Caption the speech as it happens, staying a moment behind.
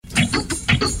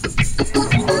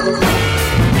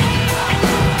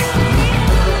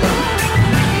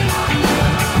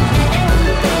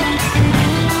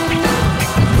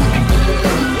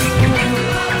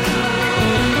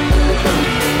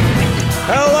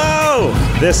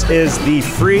This is the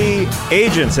Free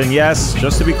Agents. And yes,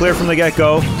 just to be clear from the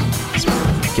get-go,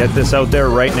 get this out there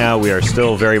right now. We are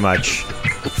still very much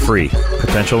free.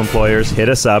 Potential employers, hit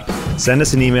us up. Send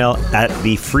us an email at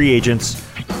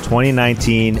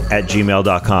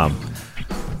thefreeagents2019@gmail.com.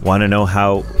 Want to know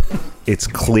how it's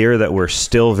clear that we're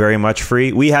still very much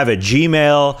free? We have a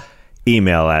Gmail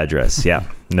email address. Yeah,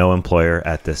 no employer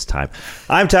at this time.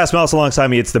 I'm Tass Mellis. Alongside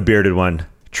me, it's the bearded one,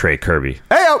 Trey Kirby.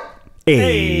 Hey-o!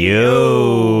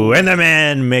 Hey-yo! And the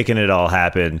man making it all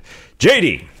happen,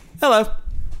 JD. Hello.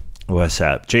 What's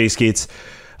up? Jay Skeets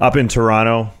up in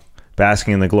Toronto,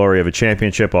 basking in the glory of a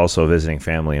championship, also visiting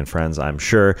family and friends, I'm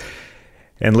sure.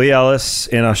 And Lee Ellis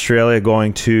in Australia,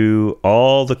 going to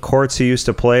all the courts he used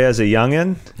to play as a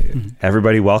youngin'.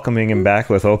 Everybody welcoming him back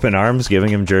with open arms,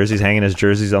 giving him jerseys, hanging his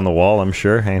jerseys on the wall, I'm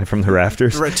sure, hanging from the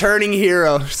rafters. Returning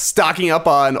hero, stocking up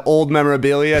on old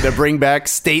memorabilia to bring back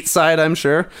stateside, I'm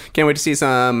sure. Can't wait to see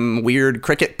some weird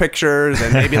cricket pictures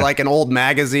and maybe like an old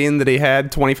magazine that he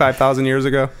had 25,000 years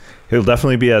ago. He'll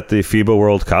definitely be at the FIBA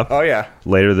World Cup. Oh, yeah.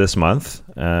 Later this month.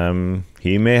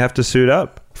 He may have to suit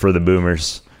up for the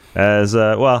Boomers. As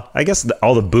well, I guess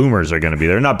all the Boomers are going to be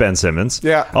there, not Ben Simmons.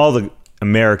 Yeah. All the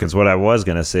Americans. What I was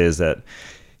going to say is that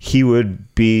he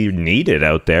would be needed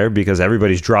out there because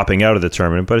everybody's dropping out of the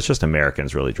tournament, but it's just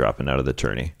Americans really dropping out of the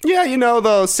tourney. Yeah, you know,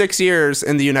 those 6 years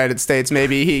in the United States,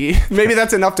 maybe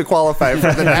that's enough to qualify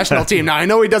for the national team. Now, I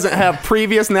know he doesn't have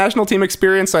previous national team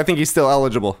experience, so I think he's still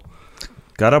eligible.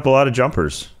 Got up a lot of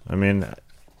jumpers. I mean,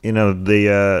 you know,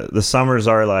 the summers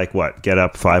are like, what, get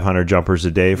up 500 jumpers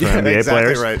a day for NBA exactly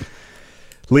players? Right.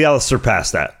 Lee Ellis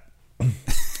surpassed that.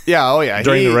 Yeah, oh yeah.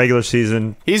 During the regular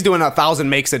season. He's doing 1,000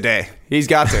 makes a day. He's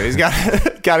got to. He's got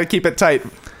to keep it tight.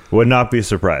 Would not be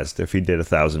surprised if he did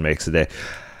 1,000 makes a day.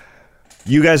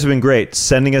 You guys have been great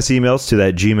sending us emails to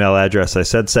that Gmail address. I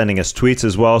said sending us tweets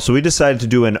as well. So we decided to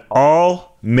do an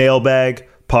all mailbag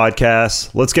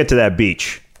podcast. Let's get to that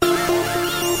beach.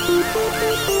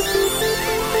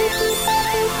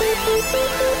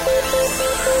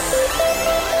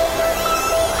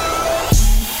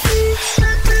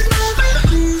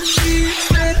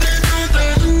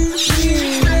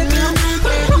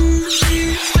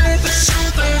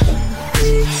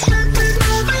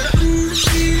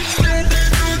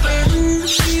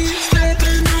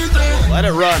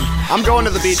 Run. I'm going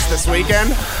to the beach this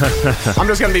weekend. I'm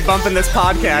just going to be bumping this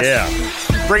podcast. Yeah.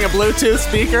 Bring a Bluetooth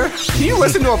speaker. Can you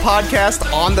listen to a podcast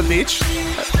on the beach?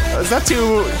 Is that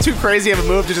too crazy of a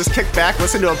move to just kick back,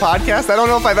 listen to a podcast? I don't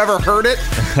know if I've ever heard it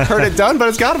done, but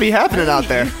it's got to be happening out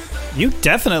there. You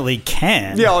definitely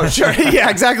can. Yeah, oh, sure. Yeah,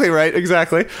 exactly right.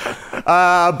 Exactly.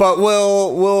 But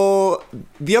will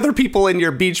the other people in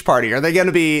your beach party, are they going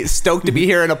to be stoked to be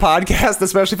hearing a podcast,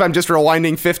 especially if I'm just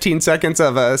rewinding 15 seconds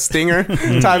of a stinger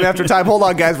time after time? Hold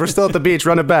on, guys. We're still at the beach.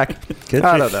 Run it back.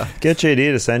 I don't know. Get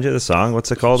JD to send you the song.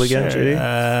 What's it called again, Sure.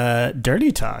 JD?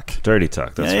 Dirty Talk. Dirty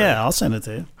Talk. That's right. Yeah, I'll send it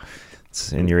to you.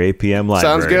 It's in your APM library.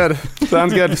 Sounds good.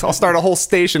 Sounds good. I'll start a whole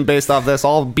station based off this,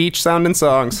 all beach sounding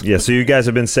songs. Yeah, so you guys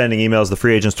have been sending emails,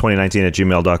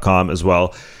 thefreeagents2019@gmail.com, as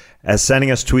well as sending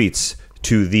us tweets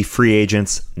to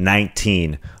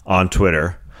thefreeagents19 on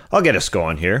Twitter. I'll get us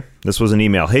going here. This was an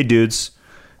email. Hey, dudes.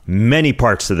 Many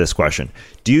parts to this question.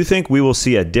 Do you think we will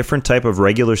see a different type of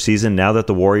regular season now that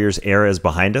the Warriors era is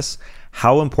behind us?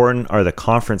 How important are the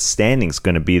conference standings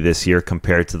going to be this year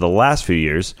compared to the last few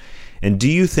years? And do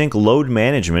you think load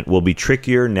management will be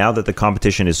trickier now that the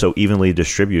competition is so evenly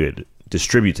distributed?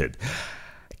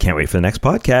 Can't wait for the next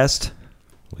podcast.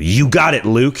 You got it,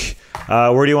 Luke.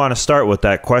 Where do you want to start with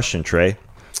that question, Trey?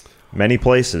 Many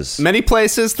places. Many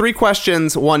places, 3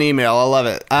 questions, 1 email. I love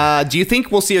it. Do you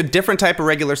think we'll see a different type of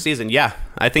regular season? Yeah,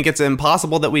 I think it's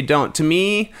impossible that we don't. To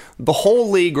me, the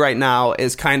whole league right now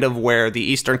is kind of where the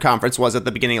Eastern Conference was at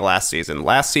the beginning of last season.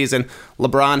 Last season,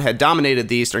 LeBron had dominated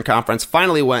the Eastern Conference,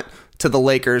 finally went to the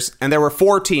Lakers, and there were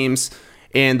 4 teams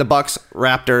in the Bucks,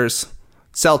 Raptors,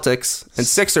 Celtics, and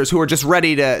Sixers who were just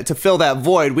ready to fill that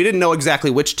void. We didn't know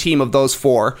exactly which team of those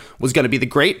 4 was going to be the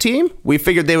great team. We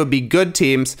figured they would be good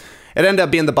teams. It ended up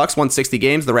being the Bucks won 60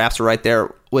 games. The Raps were right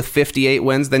there with 58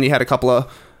 wins. Then you had a couple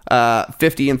of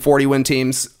 50 and 40 win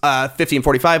teams, 50 and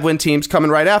 45 win teams coming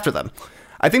right after them.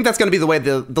 I think that's going to be the way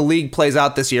the league plays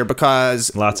out this year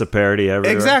because... Lots of parity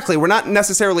everywhere. Exactly. We're not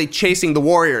necessarily chasing the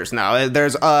Warriors now.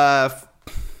 There's, I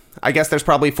guess there's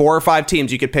probably 4 or 5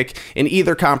 teams you could pick in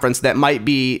either conference that might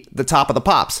be the top of the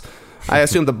pops. I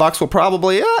assume the Bucks will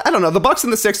probably, I don't know, the Bucks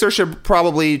and the Sixers should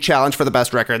probably challenge for the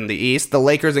best record in the East. The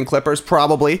Lakers and Clippers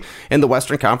probably in the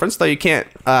Western Conference, though you can't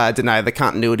deny the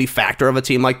continuity factor of a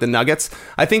team like the Nuggets.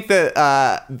 I think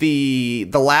that the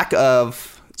lack of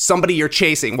somebody you're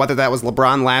chasing, whether that was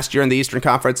LeBron last year in the Eastern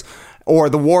Conference, or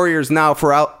the Warriors now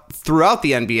throughout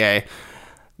the NBA,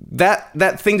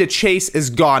 that thing to chase is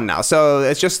gone now. So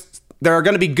it's just, there are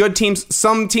going to be good teams.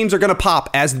 Some teams are going to pop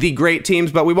as the great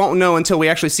teams, but we won't know until we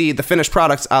actually see the finished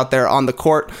products out there on the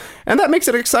court. And that makes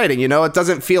it exciting. You know, it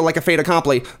doesn't feel like a fait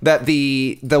accompli that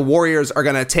the Warriors are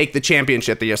going to take the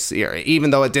championship this year, even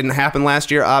though it didn't happen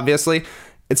last year, obviously.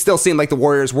 It still seemed like the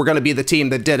Warriors were going to be the team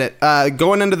that did it.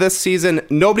 Going into this season,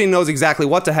 nobody knows exactly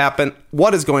what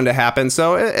is going to happen.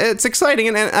 So it's exciting,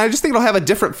 and I just think it'll have a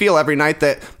different feel every night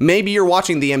that maybe you're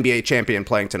watching the NBA champion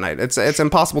playing tonight. It's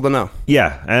impossible to know.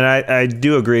 Yeah, and I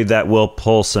do agree that will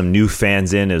pull some new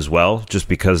fans in as well, just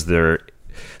because there's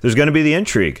going to be the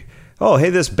intrigue. Oh, hey,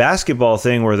 this basketball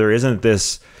thing where there isn't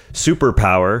this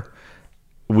superpower.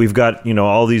 We've got,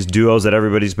 all these duos that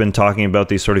everybody's been talking about,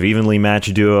 these sort of evenly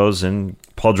matched duos, and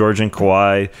Paul George and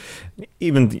Kawhi,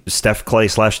 even Steph Clay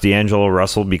 / D'Angelo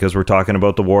Russell, because we're talking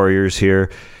about the Warriors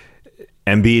here,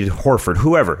 Embiid, Horford,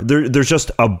 whoever. There's just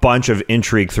a bunch of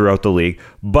intrigue throughout the league.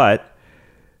 But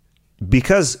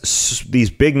because these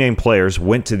big name players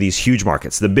went to these huge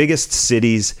markets, the biggest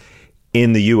cities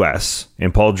in the U.S.,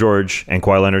 and Paul George and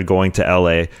Kawhi Leonard going to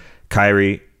L.A.,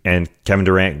 Kyrie and Kevin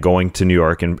Durant going to New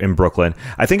York and in Brooklyn,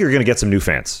 I think you're going to get some new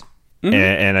fans. Mm-hmm.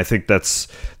 And I think that's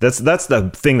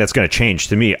the thing that's going to change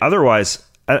to me. Otherwise,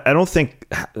 I don't think,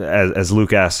 as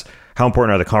Luke asks, how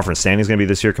important are the conference standings going to be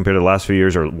this year compared to the last few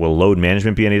years, or will load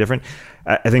management be any different?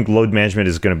 I think load management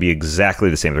is going to be exactly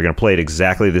the same. They're going to play it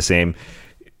exactly the same.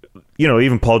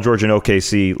 Even Paul George and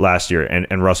OKC last year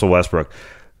and Russell Westbrook,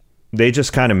 they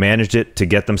just kind of managed it to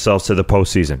get themselves to the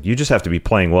postseason. You just have to be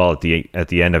playing well at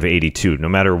the end of 82, no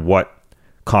matter what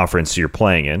conference you're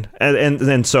playing in.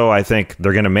 And so I think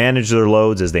they're going to manage their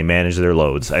loads as they manage their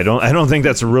loads. I don't think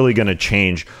that's really going to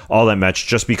change all that much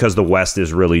just because the West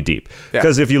is really deep.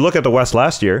 Because if you look at the West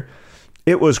last year,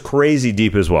 it was crazy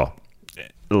deep as well.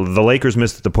 The Lakers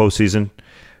missed the postseason,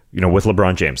 with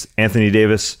LeBron James. Anthony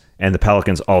Davis and the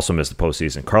Pelicans also missed the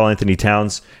postseason. Karl Anthony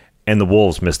Towns and the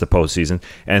Wolves missed the postseason,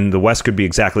 and the West could be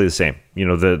exactly the same.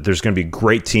 There's going to be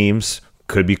great teams.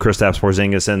 Could be Kristaps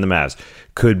Porzingis and the Mavs.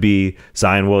 Could be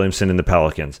Zion Williamson and the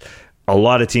Pelicans. A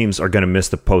lot of teams are going to miss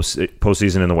the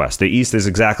postseason in the West. The East is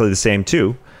exactly the same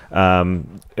too,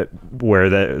 where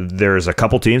there's a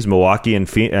couple teams, Milwaukee and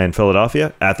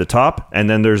Philadelphia, at the top, and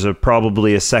then there's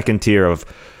probably a second tier of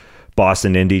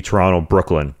Boston, Indy, Toronto,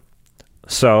 Brooklyn.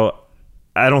 So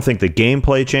I don't think the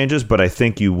gameplay changes, but I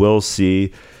think you will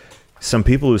see some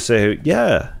people who say,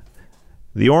 yeah,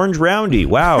 the orange roundy.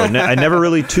 Wow. I never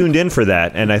really tuned in for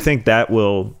that. And I think that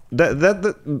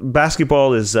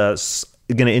basketball is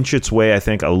going to inch its way, I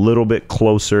think, a little bit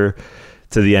closer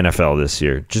to the NFL this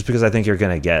year, just because I think you're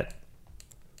going to get,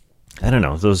 I don't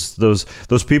know,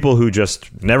 those people who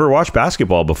just never watched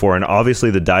basketball before. And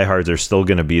obviously the diehards are still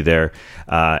going to be there.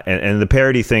 And the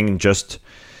parity thing just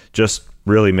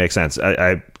really makes sense.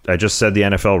 I just said the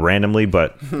NFL randomly,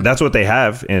 but that's what they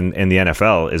have in the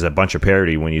NFL is a bunch of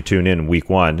parity when you tune in week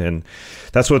one. And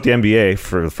that's what the NBA,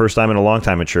 for the first time in a long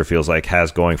time, it sure feels like,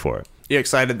 has going for it. You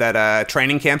excited that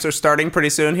training camps are starting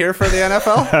pretty soon here for the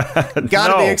NFL?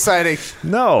 Gotta be exciting.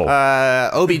 No.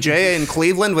 OBJ in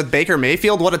Cleveland with Baker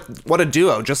Mayfield. What a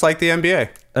duo, just like the NBA.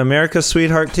 America's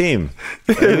sweetheart team.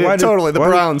 Totally, the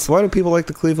Browns. Why do people like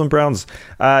the Cleveland Browns?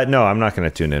 No, I'm not going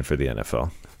to tune in for the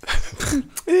NFL.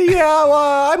 Yeah,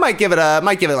 well, I might give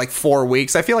it like 4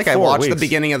 weeks. I feel like I watched the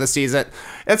beginning of the season.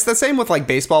 It's the same with like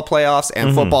baseball playoffs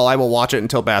and football. I will watch it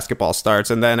until basketball starts,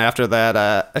 and then after that,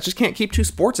 I just can't keep two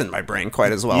sports in my brain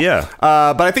quite as well. Yeah.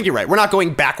 But I think you're right. We're not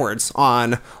going backwards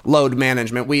on load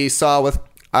management. We saw with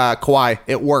Kawhi,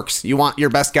 it works. You want your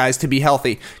best guys to be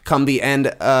healthy come the end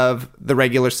of the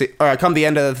come the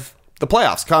end of the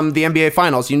playoffs, come the NBA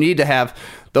Finals. You need to have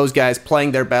those guys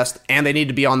playing their best, and they need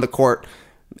to be on the court.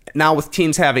 Now with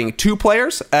teams having two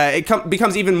players, it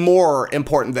becomes even more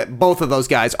important that both of those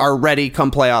guys are ready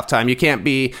come playoff time. You can't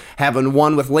be having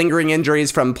one with lingering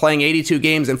injuries from playing 82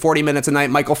 games in 40 minutes a night,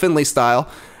 Michael Finley style,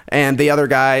 and the other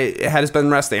guy has been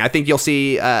resting. I think you'll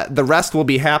see the rest will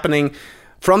be happening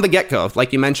from the get-go.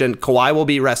 Like you mentioned, Kawhi will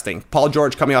be resting. Paul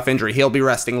George coming off injury, he'll be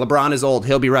resting. LeBron is old,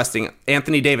 he'll be resting.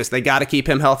 Anthony Davis, they got to keep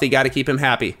him healthy, got to keep him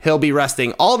happy. He'll be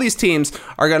resting. All these teams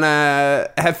are going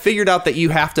to have figured out that you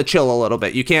have to chill a little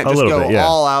bit. You can't just go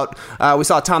all out. We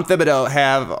saw Tom Thibodeau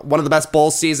have one of the best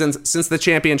Bulls seasons since the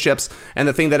championships, and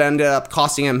the thing that ended up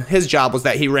costing him his job was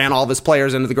that he ran all of his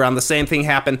players into the ground. The same thing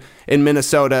happened in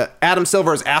Minnesota. Adam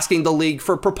Silver is asking the league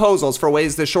for proposals for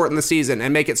ways to shorten the season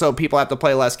and make it so people have to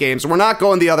play less games. We're not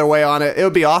going the other way on it. It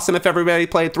would be awesome if everybody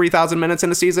played 3,000 minutes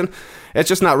in a season. It's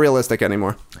just not realistic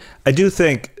anymore. I do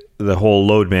think the whole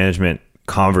load management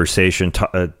conversation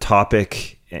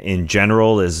topic in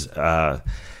general is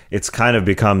it's kind of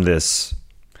become this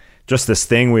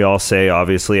thing we all say,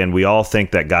 obviously, and we all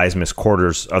think that guys miss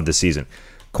quarters of the season.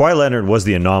 Kawhi Leonard was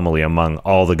the anomaly among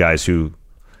all the guys who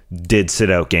did sit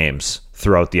out games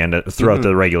throughout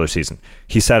the regular season.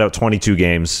 He sat out 22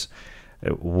 games,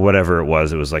 whatever it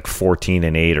was like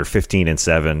 14-8 or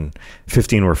 15-7.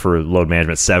 15 were for load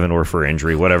management, 7 were for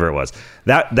injury, whatever it was.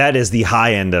 That is the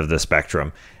high end of the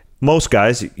spectrum. Most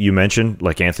guys you mentioned,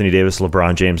 like Anthony Davis,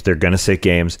 LeBron James, they're going to sit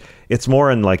games. It's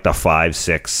more in like the 5,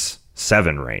 6,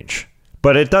 7 range.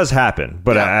 But it does happen.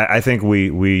 But yeah. I think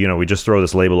we just throw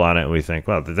this label on it and we think,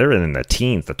 well, they're in the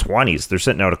teens, the 20s. They're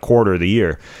sitting out a quarter of the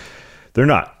year. They're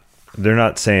not. They're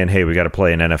not saying, hey, we got to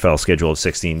play an NFL schedule of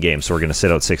 16 games, so we're going to sit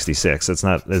out 66. It's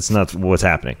not what's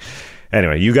happening.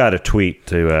 Anyway, you got a tweet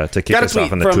to kick us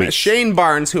off on the tweet. From Shane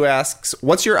Barnes, who asks,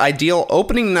 what's your ideal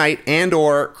opening night and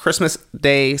or Christmas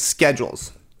Day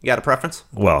schedules? You got a preference?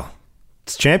 Well,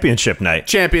 it's championship night.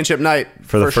 Championship night.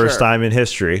 For the first time in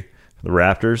history, the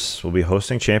Raptors will be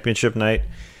hosting championship night.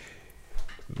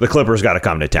 The Clippers got to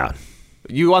come to town.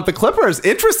 You want the Clippers?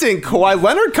 Interesting. Kawhi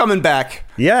Leonard coming back.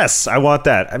 Yes, I want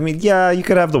that. I mean, yeah, you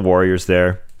could have the Warriors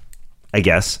there, I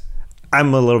guess.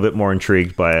 I'm a little bit more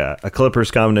intrigued by a Clippers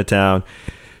coming to town.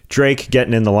 Drake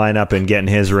getting in the lineup and getting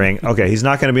his ring. Okay, he's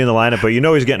not going to be in the lineup, but you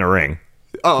know he's getting a ring.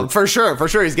 Oh, for sure. For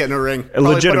sure he's getting a ring.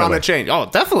 Probably put it on a chain. Oh,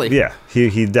 definitely. Yeah,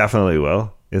 he definitely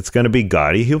will. It's going to be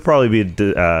gaudy. He'll probably be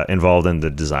involved in the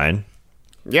design.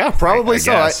 Yeah, probably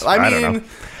so. I mean,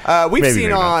 we've Maybe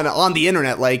seen on the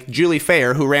internet, like Julie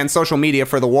Fair, who ran social media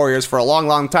for the Warriors for a long,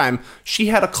 long time. She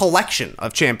had a collection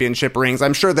of championship rings.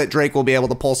 I'm sure that Drake will be able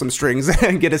to pull some strings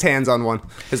and get his hands on one,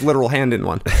 his literal hand in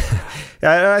one.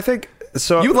 Yeah, I think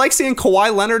so. You would like seeing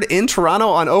Kawhi Leonard in Toronto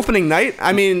on opening night?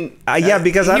 I mean, yeah,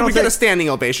 because he would get a standing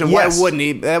ovation. Yes. Why wouldn't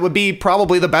he? That would be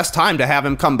probably the best time to have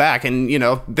him come back. And,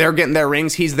 they're getting their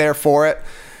rings. He's there for it.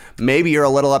 Maybe you're a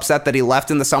little upset that he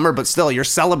left in the summer, but still, you're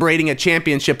celebrating a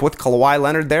championship with Kawhi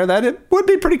Leonard there. That it would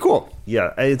be pretty cool.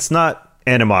 Yeah, it's not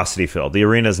animosity filled. The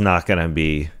arena's not going to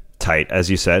be tight, as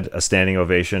you said. A standing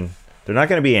ovation. They're not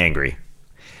going to be angry,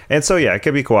 and so yeah, it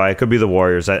could be Kawhi. It could be the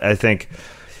Warriors. I think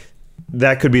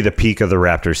that could be the peak of the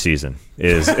Raptors season.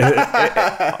 Is they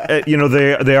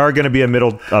are going to be a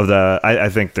middle of the. I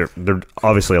think they're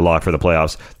obviously a lock for the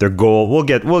playoffs. Their goal. We'll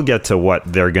get to what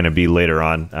they're going to be later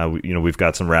on. We've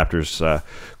got some Raptors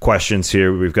questions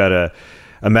here. We've got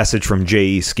a message from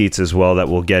J.E. Skeets as well that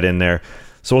we'll get in there.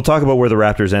 So we'll talk about where the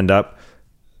Raptors end up.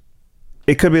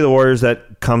 It could be the Warriors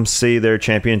that come see their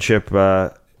championship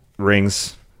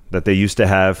rings that they used to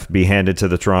have be handed to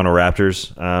the Toronto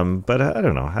Raptors. But I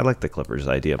don't know. I like the Clippers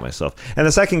idea myself. And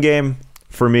the second game,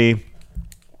 for me,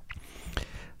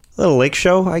 a little lake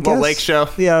show, I guess. Little lake show.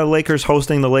 Yeah, Lakers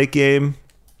hosting the late game.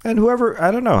 And whoever,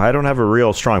 I don't know. I don't have a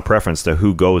real strong preference to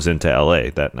who goes into LA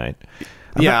that night.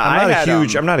 I'm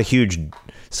not a huge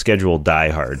schedule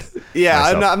diehard. Yeah,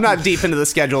 I'm not deep into the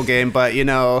schedule game, but we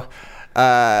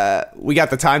got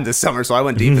the time this summer, so I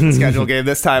went deep in the schedule game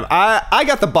this time. I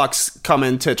got the Bucks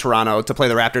coming to Toronto to play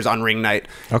the Raptors on ring night.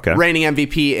 Okay. Reigning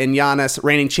MVP in Giannis,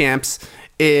 reigning champs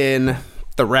in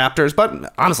the Raptors.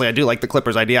 But honestly, I do like the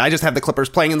Clippers idea. I just have the Clippers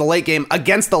playing in the late game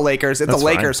against the Lakers. It's a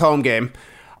Lakers home game,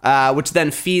 which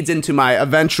then feeds into my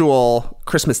eventual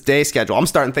Christmas Day schedule. I'm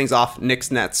starting things off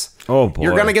Knicks-Nets. Oh, boy.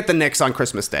 You're going to get the Knicks on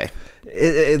Christmas Day.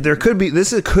 This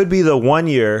could be the 1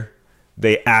 year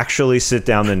they actually sit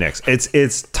down the Knicks.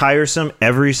 It's tiresome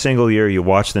every single year you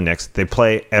watch the Knicks. They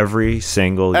play every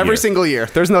single year. Every single year.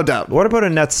 There's no doubt. What about a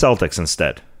Nets Celtics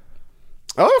instead?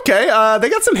 Okay, they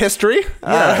got some history.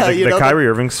 Yeah, the Kyrie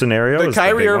Irving scenario. The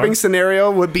Kyrie Irving scenario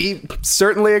would be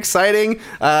certainly exciting.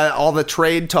 All the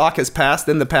trade talk has passed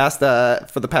in the past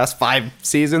for the past 5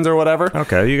 seasons or whatever.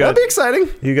 Okay, that'd be exciting.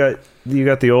 You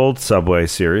got the old Subway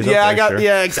series. Yeah, sure.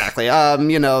 Yeah, exactly.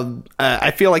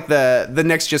 I feel like the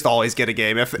Knicks just always get a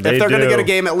game. If they're going to get a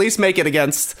game, at least make it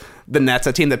against the Nets,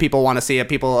 a team that people want to see,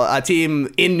 a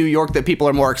team in New York that people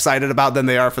are more excited about than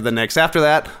they are for the Knicks. After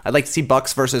that, I'd like to see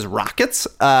Bucks versus Rockets,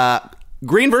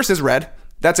 green versus red.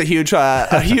 That's a huge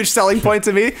selling point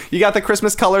to me. You got the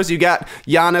Christmas colors. You got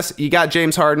Giannis. You got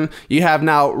James Harden. You have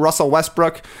now Russell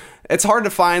Westbrook. It's hard to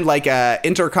find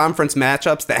interconference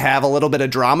matchups that have a little bit of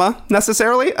drama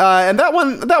necessarily, and that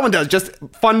one does. Just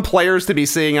fun players to be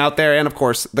seeing out there, and of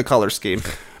course the color scheme.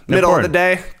 Middle of the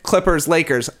day, Clippers,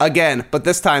 Lakers again, but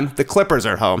this time the Clippers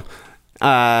are home.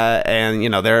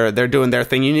 And they're doing their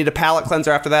thing. You need a palate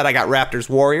cleanser after that. I got Raptors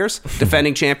Warriors,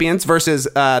 defending champions, versus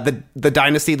the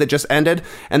dynasty that just ended,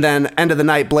 and then end of the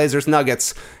night Blazers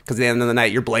Nuggets, because at the end of the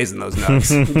night you're blazing those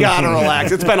nugs. Gotta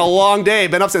relax. It's been a long day.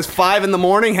 Been up since 5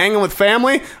 a.m, hanging with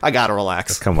family. I gotta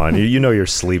relax. Come on, you know you're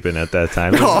sleeping at that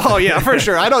time. Oh yeah, for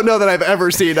sure. I don't know that I've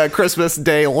ever seen a Christmas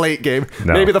Day late game.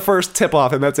 No. Maybe the first tip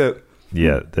off, and that's it.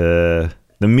 Yeah, the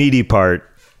meaty part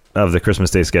of the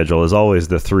Christmas Day schedule is always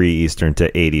the 3 Eastern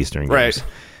to 8 Eastern games.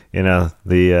 Right.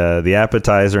 The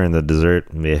appetizer and the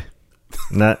dessert, meh.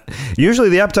 Not usually.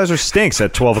 The appetizer stinks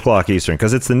at 12 o'clock Eastern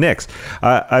because it's the Knicks.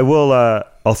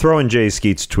 I'll throw in Jay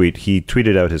Skeet's tweet. He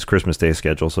tweeted out his Christmas Day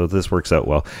schedule, so this works out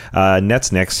well.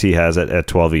 Nets Knicks he has it at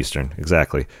 12 Eastern,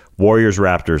 exactly. Warriors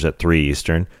Raptors at 3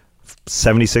 Eastern.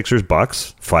 76ers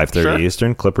Bucks 5:30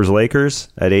 Eastern. Clippers Lakers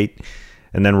at 8,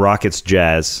 and then Rockets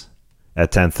Jazz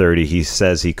at 10:30. He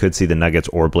says he could see the Nuggets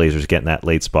or Blazers getting that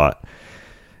late spot,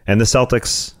 and the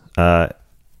Celtics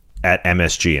at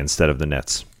MSG instead of the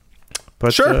Nets.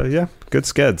 But yeah, good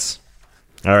skeds.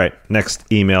 All right,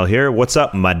 next email here. What's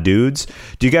up, my dudes?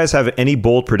 Do you guys have any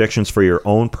bold predictions for your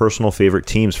own personal favorite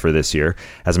teams for this year?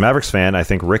 As a Mavericks fan, I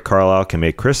think Rick Carlisle can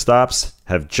make Kristaps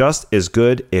have just as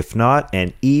good, if not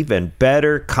an even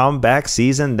better comeback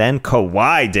season than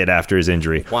Kawhi did after his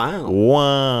injury.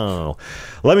 Wow.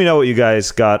 Let me know what you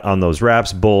guys got on those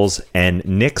Raps, Bulls, and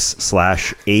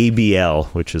Knicks/ABL,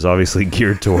 which is obviously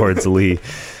geared towards Lee,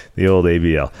 the old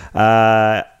ABL.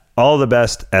 All the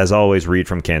best, as always, Reed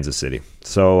from Kansas City.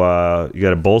 So you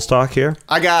got a Bulls talk here?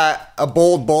 I got a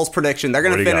bold Bulls prediction. They're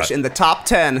going to finish in the top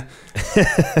 10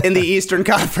 in the Eastern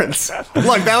Conference.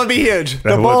 Look, that would be huge.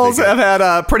 The Bulls have had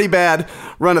a pretty bad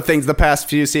run of things the past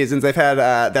few seasons.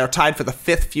 They're tied for the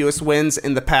 5th fewest wins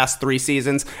in the past 3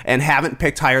 seasons and haven't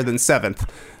picked higher than 7th.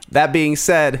 That being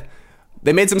said,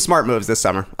 they made some smart moves this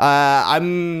summer. I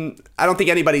don't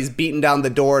think anybody's beaten down the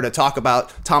door to talk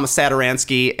about Thomas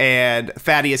Satoransky and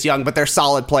Thaddeus Young, but they're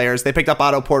solid players. They picked up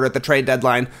Otto Porter at the trade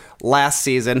deadline last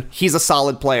season. He's a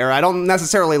solid player. I don't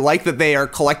necessarily like that they are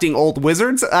collecting old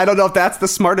Wizards. I don't know if that's the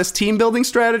smartest team building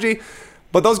strategy,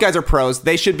 but those guys are pros.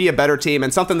 They should be a better team,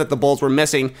 and something that the Bulls were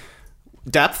missing.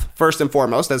 Depth, first and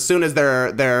foremost. As soon as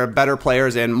their better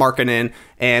players in Markkanen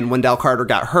and Wendell Carter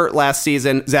got hurt last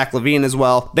season, Zach LaVine as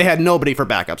well, they had nobody for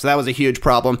backups. So that was a huge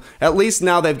problem. At least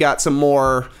now they've got some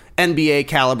more NBA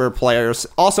caliber players.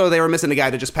 Also, they were missing a guy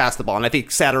to just pass the ball, and I think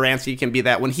Satoransky can be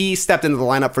that. When he stepped into the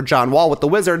lineup for John Wall with the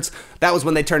Wizards, that was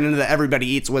when they turned into the everybody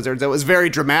eats Wizards. It was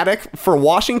very dramatic for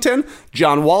Washington.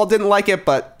 John Wall didn't like it,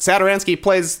 but Satoransky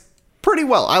plays pretty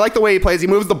well. I like the way he plays. He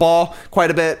moves the ball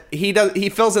quite a bit. He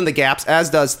fills in the gaps,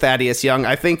 as does Thaddeus Young.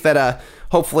 I think that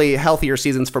hopefully healthier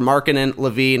seasons for Markkanen,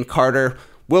 LaVine, Carter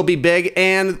will be big.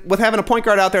 And with having a point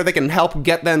guard out there that can help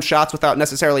get them shots without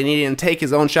necessarily needing to take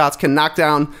his own shots, can knock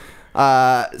down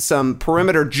some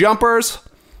perimeter jumpers,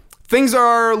 things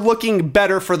are looking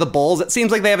better for the Bulls. It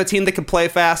seems like they have a team that can play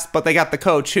fast, but they got the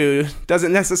coach who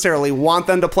doesn't necessarily want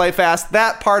them to play fast.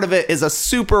 That part of it is a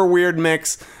super weird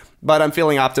mix. But I'm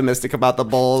feeling optimistic about the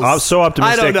Bulls. I'm so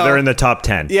optimistic they're in the top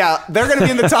 10. Yeah, they're going to be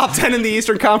in the top 10 in the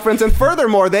Eastern Conference. And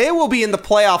furthermore, they will be in the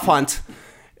playoff hunt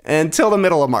until the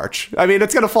middle of March. I mean,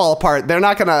 it's going to fall apart. They're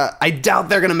not going to... I doubt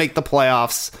they're going to make the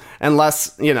playoffs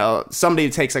unless,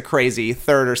 somebody takes a crazy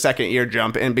 3rd or 2nd year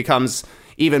jump and becomes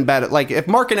even better. Like, if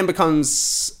Markkanen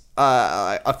becomes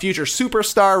a future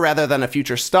superstar rather than a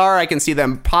future star, I can see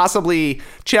them possibly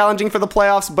challenging for the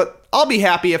playoffs. But I'll be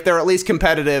happy if they're at least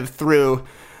competitive through...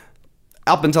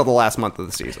 up until the last month of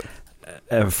the season.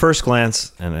 At first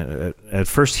glance and at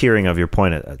first hearing of your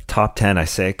point at top 10, I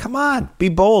say, come on, be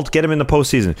bold, get them in the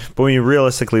postseason. But when you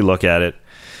realistically look at it,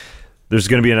 there's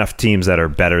going to be enough teams that are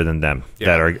better than them.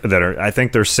 Yeah. That are. I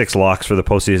think there's 6 locks for the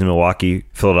postseason: Milwaukee,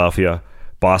 Philadelphia,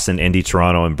 Boston, Indy,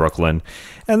 Toronto, and Brooklyn.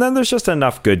 And then there's just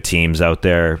enough good teams out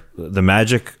there. The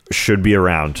Magic should be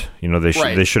around. They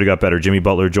should have got better. Jimmy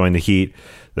Butler joined the Heat.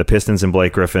 The Pistons and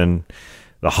Blake Griffin.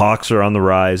 The Hawks are on the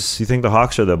rise. You think the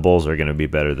Hawks or the Bulls are going to be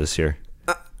better this year?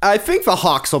 I think the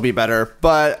Hawks will be better,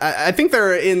 but I think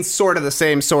they're in sort of the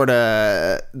same sort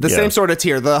of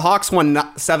tier. The Hawks won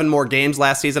 7 more games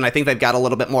last season. I think they've got a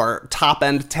little bit more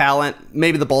top-end talent.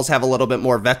 Maybe the Bulls have a little bit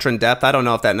more veteran depth. I don't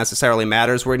know if that necessarily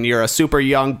matters when you're a super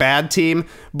young, bad team.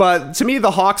 But to me,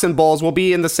 the Hawks and Bulls will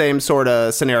be in the same sort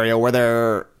of scenario where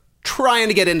they're trying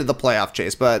to get into the playoff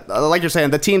chase. But like you're saying,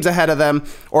 the teams ahead of them,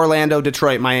 Orlando,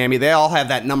 Detroit, Miami, they all have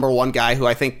that number 1 guy who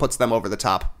I think puts them over the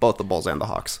top, both the Bulls and the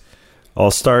Hawks.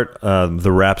 I'll start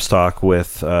the Raps talk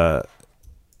with a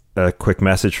quick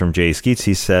message from Jay Skeets.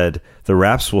 He said, the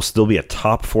Raps will still be a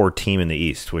top 4 team in the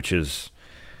East, which is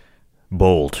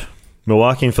bold.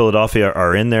 Milwaukee and Philadelphia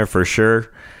are in there for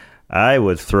sure. I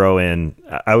would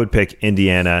pick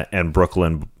Indiana and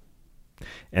Brooklyn,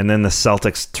 and then the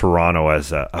Celtics Toronto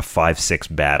as a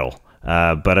 5-6 battle.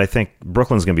 But I think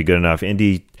Brooklyn's going to be good enough.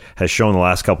 Indy has shown the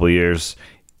last couple of years,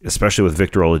 especially with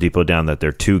Victor Oladipo down, that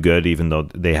they're too good, even though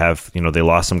they have, they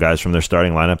lost some guys from their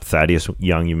starting lineup. Thaddeus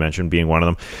Young, you mentioned, being one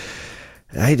of them.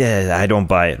 I don't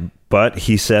buy it. But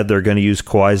he said they're going to use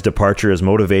Kawhi's departure as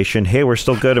motivation. Hey, we're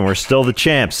still good and we're still the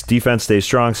champs. Defense stays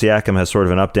strong. Siakam has sort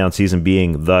of an up-down season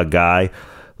being the guy.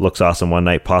 Looks awesome one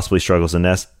night, possibly struggles the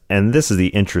next. And this is the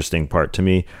interesting part to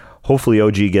me. Hopefully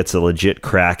OG gets a legit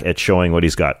crack at showing what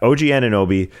he's got. OG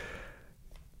Anunoby,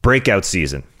 breakout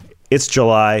season. It's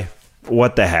July.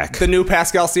 What the heck? The new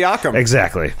Pascal Siakam.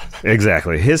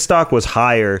 Exactly. His stock was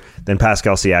higher than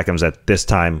Pascal Siakam's at this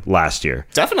time last year.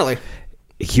 Definitely.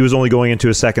 He was only going into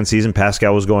his second season.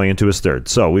 Pascal was going into his third.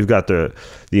 So we've got the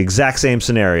exact same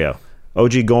scenario.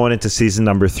 OG going into season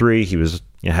number 3. He was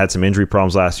had some injury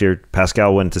problems last year.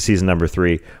 Pascal went into season number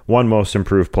 3. One most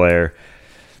improved player.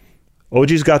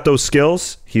 OG's got those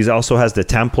skills. He also has the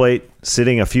template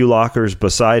sitting a few lockers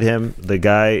beside him. The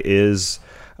guy is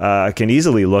can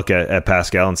easily look at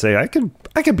Pascal and say, I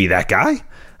could be that guy.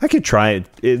 I could try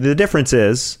it. The difference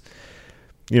is,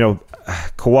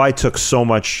 Kawhi took so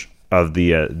much of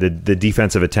the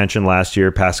defensive attention last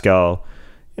year. Pascal,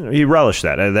 he relished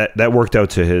that. That worked out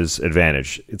to his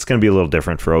advantage. It's going to be a little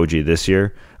different for OG this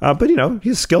year, but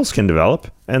his skills can develop.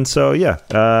 And so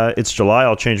it's July.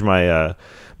 I'll change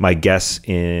my guess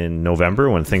in November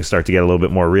when things start to get a little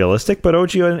bit more realistic. But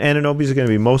OG Anunoby is going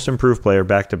to be most improved player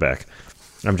back to back.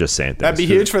 I'm just saying. That'd be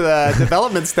huge for the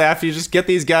development staff. You just get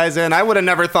these guys in. I would have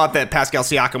never thought that Pascal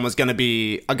Siakam was going to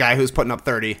be a guy who's putting up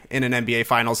 30 in an NBA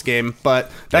Finals game,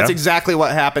 but that's exactly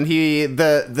what happened.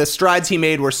 The strides he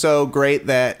made were so great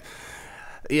that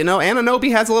Anunoby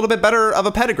has a little bit better of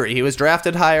a pedigree. He was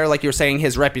drafted higher, like you were saying.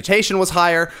 His reputation was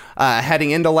higher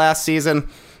heading into last season.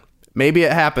 Maybe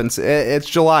it happens. It's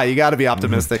July. You got to be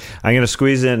optimistic. Mm-hmm. I'm going to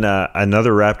squeeze in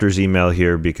another Raptors email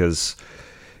here because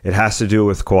it has to do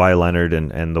with Kawhi Leonard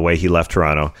and the way he left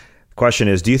Toronto. The question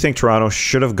is, do you think Toronto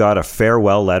should have got a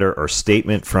farewell letter or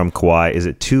statement from Kawhi? Is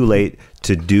it too late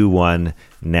to do one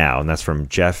now? And that's from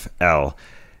Jeff L.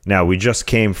 Now, we just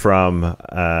came from,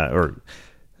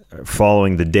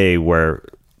 following the day where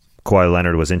Kawhi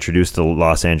Leonard was introduced to the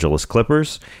Los Angeles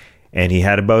Clippers, and he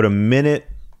had about a minute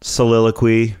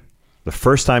soliloquy the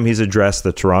first time he's addressed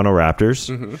the Toronto Raptors.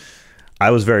 Mm-hmm.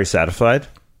 I was very satisfied.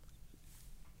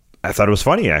 I thought it was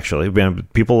funny, actually.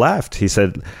 People laughed. He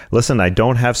said, listen, I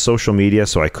don't have social media,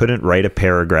 so I couldn't write a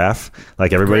paragraph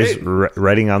like everybody's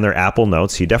writing on their Apple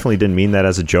Notes. He definitely didn't mean that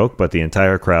as a joke, but the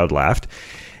entire crowd laughed.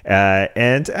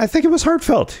 And I think it was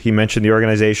heartfelt. He mentioned the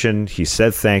organization. He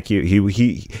said thank you.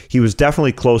 He was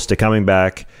definitely close to coming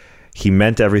back. He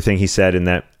meant everything he said in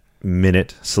that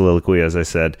minute soliloquy, as I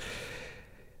said.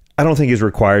 I don't think he's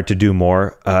required to do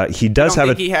more. He does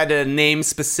have he had to name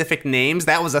specific names.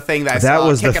 That was a thing that I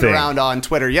saw kicking around on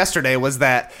Twitter yesterday, was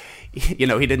that he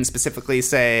didn't specifically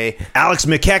say Alex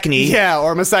McKechnie,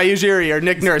 or Masai Ujiri or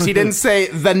Nick Nurse. He didn't say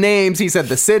the names. He said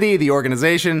the city, the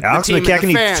organization. Alex the team,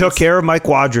 McKechnie took care of my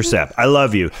quadricep. I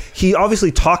love you. He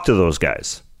obviously talked to those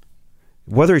guys.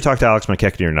 Whether he talked to Alex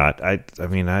McKechnie or not,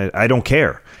 I don't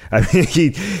care. I mean,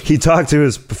 he talked to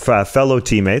his fellow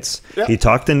teammates. Yep. He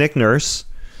talked to Nick Nurse.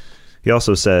 He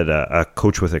also said a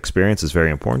coach with experience is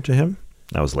very important to him.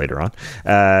 That was later on.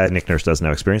 Nick Nurse doesn't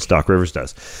have experience. Doc Rivers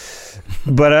does.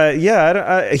 But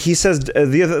he says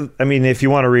if you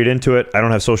want to read into it, I don't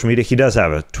have social media. He does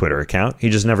have a Twitter account. He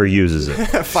just never uses it.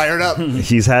 Fired up.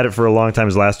 He's had it for a long time.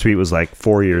 His last tweet was like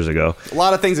 4 years ago. A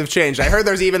lot of things have changed. I heard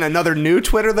there's even another new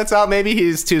Twitter that's out. Maybe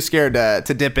he's too scared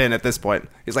to dip in at this point.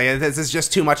 He's like, this is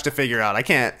just too much to figure out. I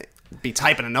can't be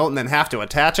typing a note and then have to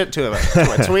attach it to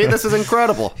a tweet. This is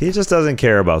incredible. He just doesn't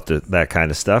care about that kind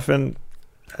of stuff. And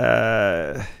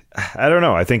I don't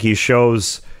know. I think he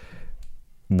shows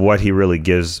what he really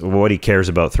gives, what he cares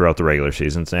about throughout the regular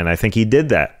seasons. And I think he did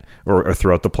that or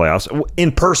throughout the playoffs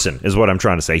in person is what I'm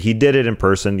trying to say. He did it in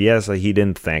person. Yes, he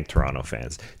didn't thank Toronto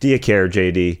fans. Do you care,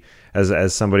 JD,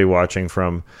 as somebody watching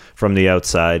from the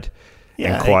outside?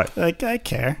 Yeah, I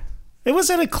care. It was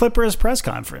at a Clippers press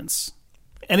conference.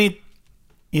 And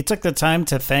he took the time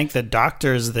to thank the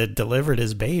doctors that delivered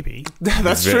his baby.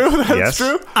 That's true. That's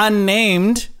true.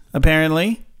 Unnamed,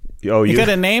 apparently. Oh, you could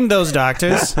have named those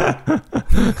doctors. So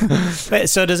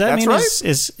does that mean right.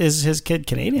 is his kid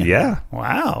Canadian? Yeah.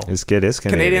 Wow. His kid is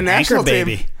Canadian Canadian. national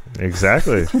baby. team.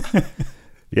 Exactly.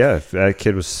 Yeah, that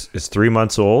kid is 3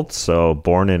 months old, so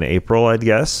born in April, I'd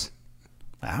guess.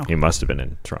 Wow. He must have been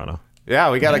in Toronto. Yeah,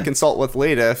 we got to consult with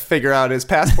Lee to figure out his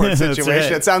passport situation.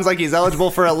 right. It sounds like he's eligible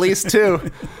for at least 2.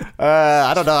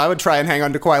 I don't know. I would try and hang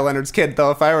on to Kawhi Leonard's kid,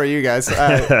 though, if I were you guys.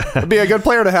 It'd be a good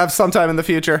player to have sometime in the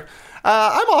future.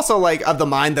 I'm also like of the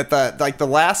mind that the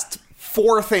last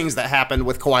 4 things that happened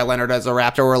with Kawhi Leonard as a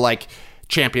Raptor were like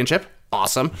championship.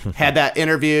 Awesome. Had that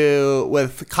interview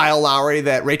with Kyle Lowry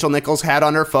that Rachel Nichols had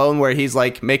on her phone where he's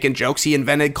like making jokes. He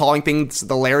invented calling things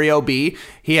the Larry O.B.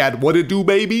 He had "What It Do,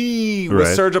 Baby"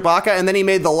 with Serge Ibaka, and then he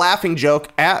made the laughing joke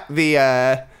at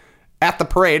the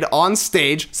parade on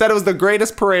stage. Said it was the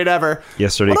greatest parade ever.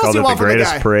 Yesterday he called it the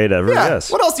greatest parade ever. Yeah.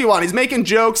 Yes. What else do you want? He's making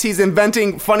jokes. He's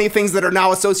inventing funny things that are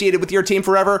now associated with your team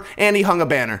forever, and he hung a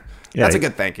banner. Yeah, that's a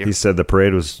good thank you. He said the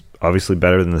parade was obviously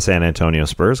better than the San Antonio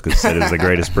Spurs because he said it was the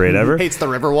greatest parade ever. Hates the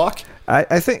Riverwalk.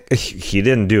 I think he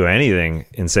didn't do anything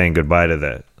in saying goodbye to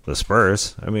the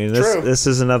Spurs. I mean, this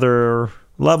is another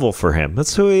level for him.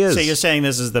 That's who he is. So you're saying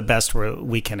this is the best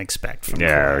we can expect from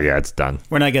Kawhi. Yeah, it's done.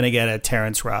 We're not going to get a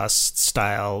Terrence Ross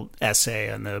style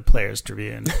essay on the Players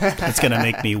Tribune. It's going to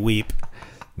make me weep.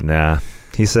 Nah,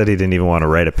 he said he didn't even want to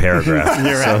write a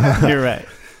paragraph. You're right.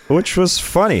 Which was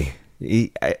funny.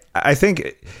 I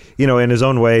think, in his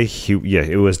own way,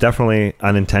 it was definitely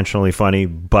unintentionally funny,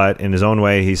 but in his own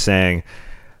way, he's saying,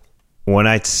 when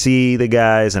I see the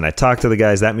guys and I talk to the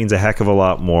guys, that means a heck of a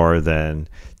lot more than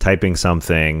typing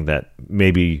something that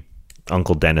maybe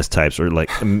Uncle Dennis types or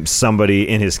like somebody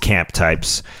in his camp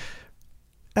types.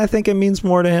 I think it means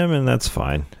more to him, and that's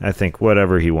fine. I think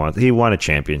whatever he wants. He won a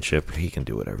championship. He can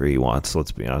do whatever he wants,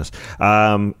 let's be honest.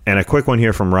 And a quick one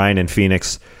here from Ryan in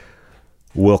Phoenix.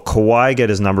 Will Kawhi get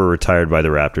his number retired by the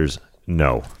Raptors?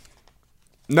 No.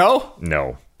 No?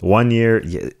 No. 1 year,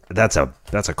 that's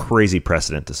a crazy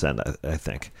precedent to set, I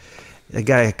think. A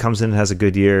guy comes in and has a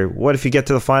good year. What if you get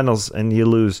to the finals and you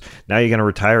lose? Now you're going to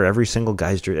retire every single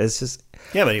guy's jersey. It's just...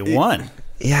 Yeah, but he won.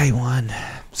 Yeah, he won.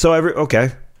 So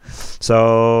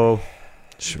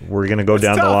we're going to go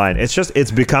down the line.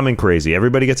 It's becoming crazy.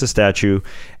 Everybody gets a statue.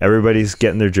 Everybody's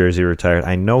getting their jersey retired.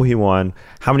 I know he won.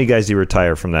 How many guys do you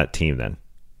retire from that team then?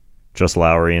 Just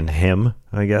Lowry and him,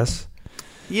 I guess.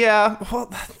 Yeah, well,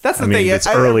 that's the thing. It's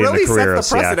early really in the career sets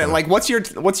the precedent. Siakam. Like,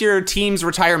 what's your team's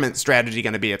retirement strategy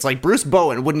going to be? It's like Bruce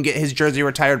Bowen wouldn't get his jersey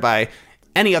retired by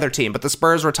any other team, but the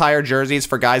Spurs retire jerseys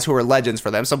for guys who are legends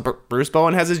for them. So Bruce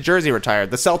Bowen has his jersey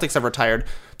retired. The Celtics have retired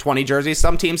 20 jerseys.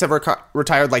 Some teams have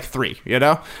retired like 3.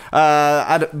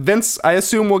 Vince, I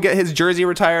assume, will get his jersey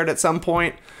retired at some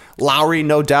point. Lowry,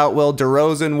 no doubt, will.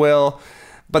 DeRozan will.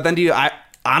 But then I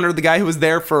honor the guy who was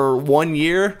there for 1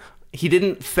 year. He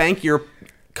didn't thank your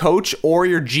coach or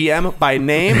your GM by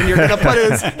name, and you're going to put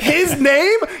his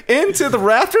name into the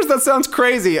Raptors? That sounds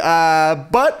crazy.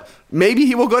 But maybe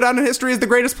he will go down in history as the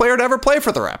greatest player to ever play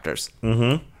for the Raptors.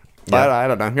 Mm-hmm. But I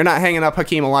don't know. You're not hanging up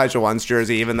Hakeem Olajuwon's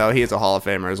jersey, even though he is a Hall of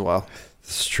Famer as well.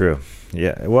 It's true.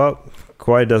 Yeah. Well,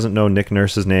 Kawhi doesn't know Nick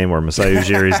Nurse's name or Masai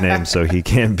Ujiri's name, so he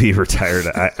can't be retired,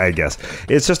 I guess.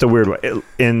 It's just a weird one.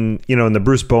 In the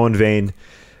Bruce Bowen vein,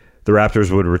 the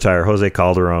Raptors would retire Jose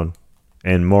Calderon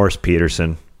and Morris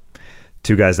Peterson,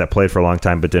 2 guys that played for a long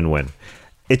time but didn't win.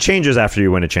 It changes after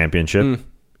you win a championship.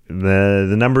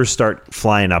 The numbers start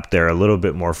flying up there a little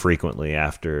bit more frequently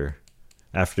after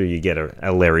you get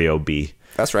a Larry O.B.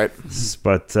 That's right.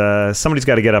 But somebody's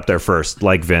got to get up there first,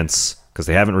 like Vince, because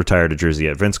they haven't retired a jersey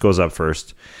yet. Vince goes up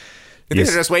first. You think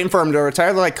they're just waiting for him to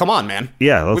retire? They're like, come on, man.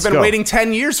 Yeah, let's go. We've been waiting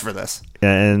 10 years for this.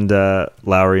 And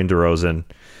Lowry and DeRozan.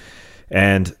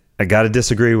 And I got to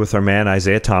disagree with our man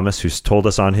Isaiah Thomas, who's told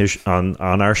us on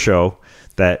our show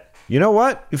that, you know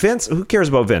what, Vince, who cares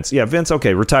about Vince? Yeah, Vince,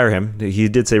 okay, retire him. He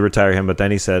did say retire him, but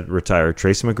then he said retire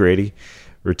Tracy McGrady,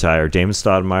 retire Damon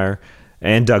Stoudemire,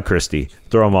 and Doug Christie.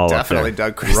 Throw them all Definitely up there.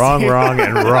 Doug Christie. Wrong,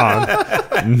 and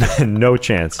wrong. No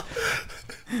chance.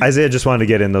 Isaiah just wanted to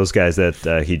get in those guys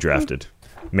that he drafted.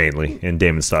 Mainly in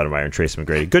Damon Stoudemire and Tracy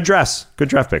McGrady. Good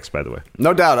draft picks, by the way.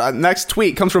 No doubt. Next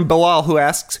tweet comes from Bilal, who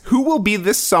asks, who will be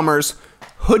this summer's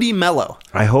Hoodie Mello?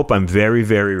 I hope I'm very,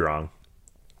 very wrong.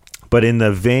 But in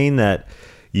the vein that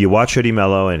you watch Hoodie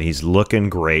Mello and he's looking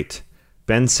great,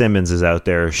 Ben Simmons is out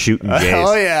there shooting Jays.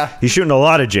 Oh, yeah. He's shooting a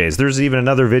lot of Jays. There's even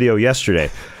another video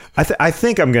yesterday. I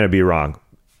think I'm going to be wrong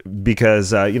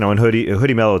because, in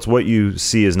Hoodie Mello, it's what you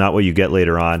see is not what you get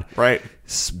later on. Right.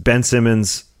 Ben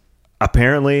Simmons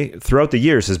apparently throughout the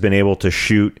years has been able to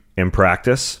shoot in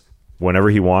practice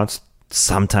whenever he wants.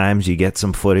 Sometimes you get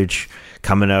some footage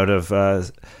coming out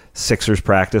of Sixers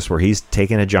practice where he's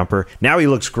taking a jumper. Now he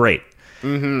looks great.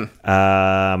 Mm-hmm.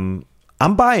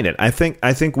 I'm buying it. I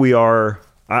think we are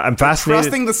I'm fascinated.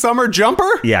 Trusting the summer jumper?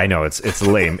 Yeah, I know it's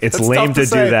lame. It's lame to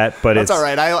say. do that, but that's it's all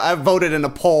right. I voted in a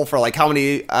poll for like how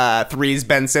many threes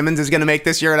Ben Simmons is going to make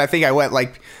this year, and I think I went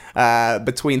like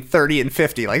between 30 and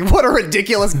 50. Like, what a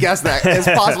ridiculous guess that is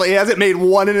possible. He hasn't made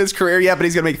one in his career yet, but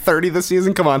he's going to make 30 this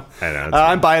season. Come on. I know.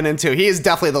 I'm buying into. He is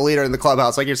definitely the leader in the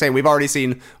clubhouse. Like you're saying, we've already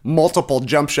seen multiple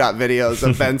jump shot videos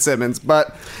of Ben Simmons,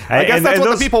 but I guess that's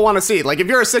what the people want to see. Like, if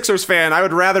you're a Sixers fan, I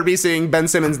would rather be seeing Ben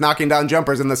Simmons knocking down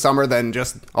jumpers in the summer than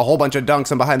just a whole bunch of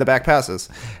dunks and behind the back passes.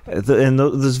 And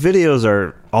those videos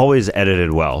are always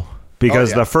edited well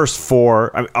because the first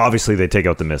four, I mean, obviously they take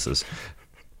out the misses.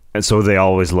 And so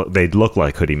they look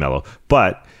like Hoodie Mello.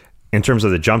 But in terms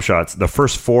of the jump shots, the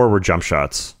first four were jump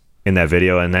shots in that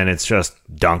video, and then it's just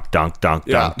dunk, dunk, dunk,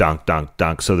 dunk, dunk, dunk,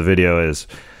 dunk. So the video is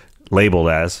labeled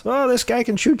as, oh, this guy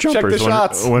can shoot jumpers. Check the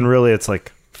shots. When really it's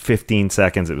like 15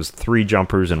 seconds. It was 3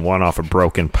 jumpers and 1 off a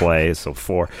broken play, so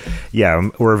 4. Yeah,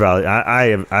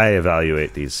 I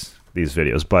evaluate these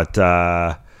videos, but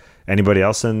anybody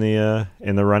else in the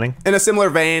running? In a similar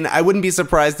vein, I wouldn't be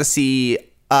surprised to see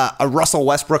a Russell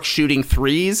Westbrook shooting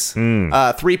threes,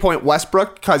 3-point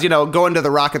Westbrook, because, going to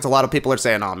the Rockets, a lot of people are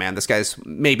saying, oh man, this guy's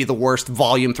maybe the worst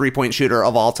volume 3-point shooter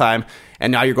of all time, and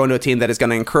now you're going to a team that is going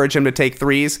to encourage him to take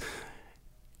threes.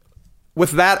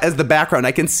 With that as the background,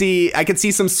 I can see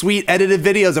some sweet edited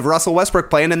videos of Russell Westbrook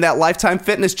playing in that Lifetime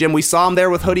Fitness gym. We saw him there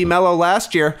with Hoodie Mello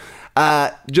last year.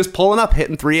 Just pulling up,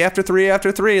 hitting 3 after 3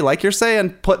 after 3. Like you're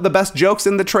saying, put the best jokes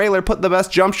in the trailer, put the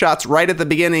best jump shots right at the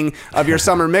beginning of your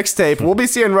summer mixtape. We'll be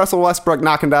seeing Russell Westbrook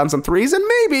knocking down some threes, and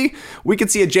maybe we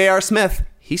could see a J.R. Smith.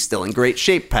 He's still in great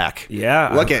shape, Pack.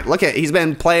 Yeah. Look at. He's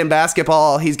been playing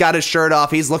basketball. He's got his shirt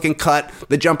off. He's looking cut.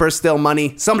 The jumper's still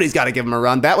money. Somebody's got to give him a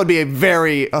run. That would be a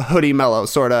very Hoodie Mello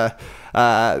sort of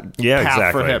path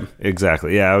exactly. for him.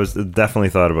 Exactly. Yeah, I was definitely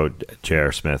thought about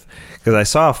J.R. Smith because I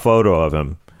saw a photo of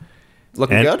him.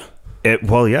 Looking good? It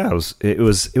was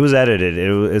edited.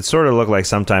 It sort of looked like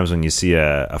sometimes when you see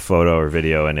a photo or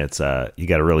video and it's you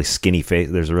got a really skinny face.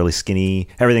 There's a really skinny,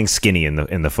 everything's skinny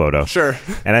in the photo. Sure.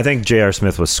 And I think J.R.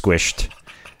 Smith was squished.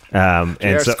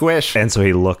 Squish. And so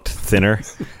he looked thinner.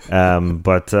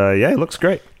 But he looks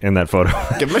great in that photo.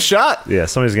 Give him a shot. Yeah,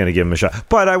 somebody's going to give him a shot.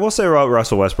 But I will say about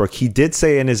Russell Westbrook, he did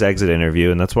say in his exit interview,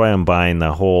 and that's why I'm buying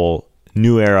the whole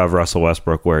new era of Russell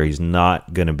Westbrook, where he's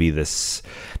not going to be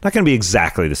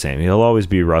exactly the same. He'll always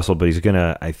be Russell, but he's going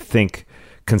to, I think,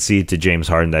 concede to James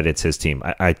Harden that it's his team.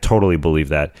 I totally believe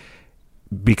that,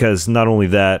 because not only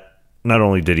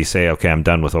did he say, okay, I'm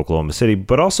done with Oklahoma City,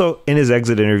 but also in his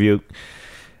exit interview,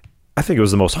 I think it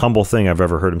was the most humble thing I've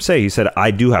ever heard him say. He said,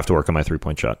 I do have to work on my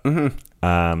 3-point shot.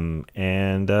 Mm-hmm.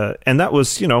 And that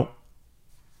was,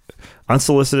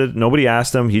 unsolicited. Nobody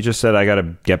asked him. He just said, I got to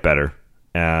get better.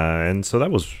 And so that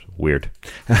was weird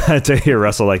to hear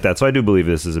Russell like that. So I do believe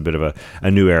this is a bit of a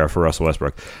new era for Russell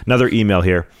Westbrook. Another email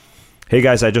here. Hey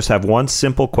guys, I just have one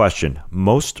simple question.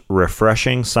 Most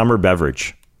refreshing summer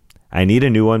beverage. I need a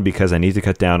new one because I need to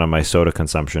cut down on my soda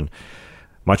consumption.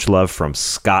 Much love from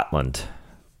Scotland.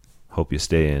 Hope you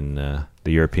stay in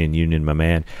the European Union, my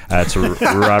man. It's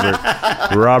Robert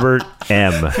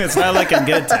M. It's not looking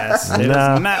good, Tess. It's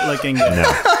not looking good.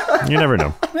 No. You never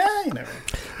know. You never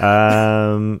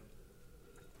know.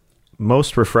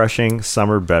 Most refreshing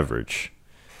summer beverage.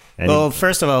 Well,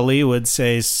 first of all, Lee would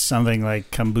say something like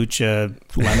kombucha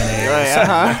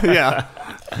lemonade.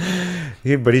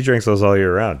 Yeah, but he drinks those all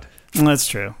year round. That's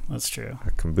true.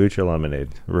 Kombucha lemonade,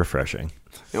 refreshing.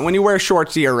 And when you wear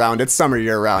shorts year round, it's summer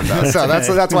year round, though. So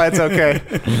that's why it's okay.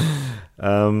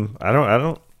 I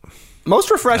don't. Most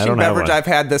refreshing beverage I've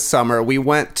had this summer. We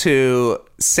went to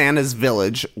Santa's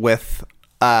Village with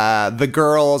the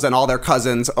girls and all their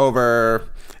cousins over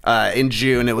in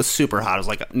June. It was super hot. It was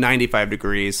like 95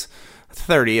 degrees.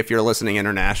 30 if you're listening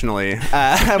internationally.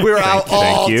 We were out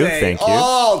all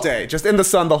day, just in the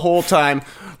sun the whole time.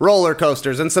 Roller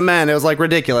coasters and cement. It was like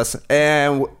ridiculous,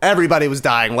 and everybody was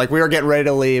dying. Like, we were getting ready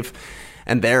to leave,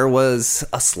 and there was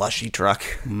a slushy truck.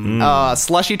 And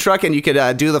you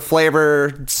could do the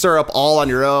flavor syrup all on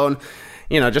your own.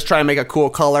 Just try and make a cool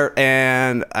color.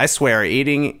 And I swear,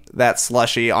 eating that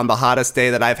slushy on the hottest day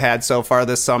that I've had so far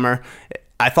this summer,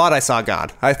 I thought I saw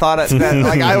God. I thought I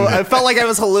felt like I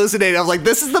was hallucinating. I was like,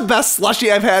 this is the best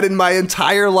slushy I've had in my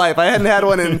entire life. I hadn't had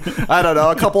one in, I don't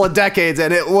know, a couple of decades,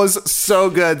 and it was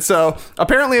so good. So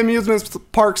apparently amusement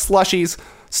park slushies,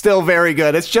 still very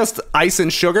good. It's just ice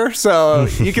and sugar, so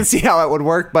you can see how it would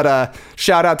work, but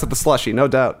shout out to the slushy, no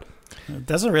doubt. It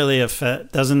doesn't really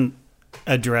doesn't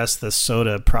address the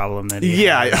soda problem that he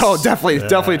has.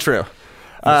 Definitely true.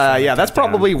 That's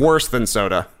probably worse than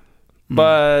soda.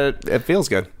 But it feels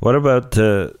good. What about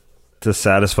to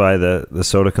satisfy the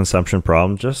soda consumption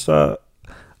problem, just a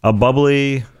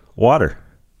bubbly water.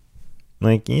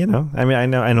 Like, I mean, I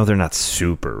know they're not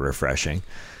super refreshing.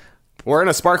 We're in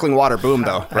a sparkling water boom,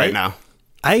 though, right now.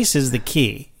 Ice is the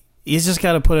key. You just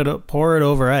got to pour it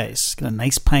over ice. Get a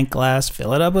nice pint glass,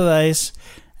 fill it up with ice,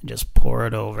 and just pour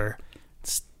it over.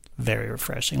 It's very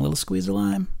refreshing. A little squeeze of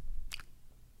lime.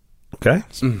 Okay.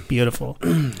 Beautiful.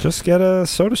 Just get a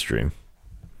soda stream.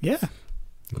 Yeah.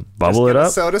 Bubble it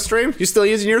up. Soda stream? You still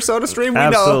using your soda stream? We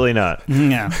Absolutely not.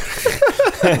 Yeah.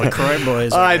 LaCroix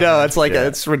boys. I know. It's like,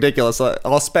 it's ridiculous.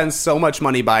 I'll spend so much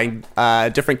money buying a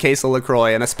different case of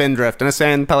LaCroix and a Spindrift and a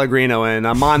San Pellegrino and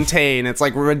a Montaigne. It's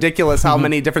like ridiculous how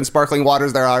many different sparkling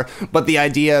waters there are. But the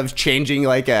idea of changing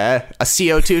like a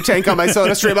CO2 tank on my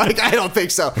soda stream, I don't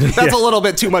think so. That's a little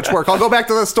bit too much work. I'll go back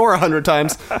to the store 100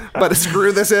 times. But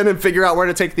screw this in and figure out where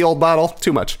to take the old bottle,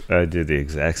 too much. I did the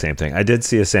exact same thing. I did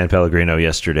see a San Pellegrino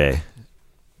yesterday.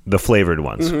 The flavored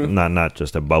ones, not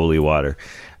just a bubbly water.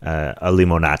 A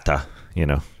limonata, you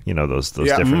know those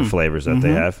different flavors that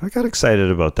they have. I got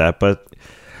excited about that, but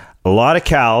a lot of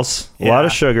calories, a lot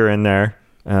of sugar in there,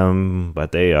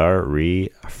 but they are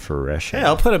refreshing. Hey,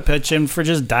 I'll put a pitch in for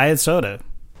just diet soda.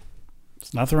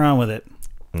 There's nothing wrong with it.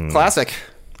 Classic.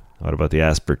 What about the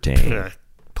aspartame?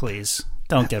 Please,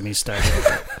 don't get me started.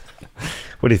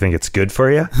 What do you think? It's good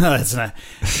for you? No, it's not.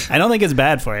 I don't think it's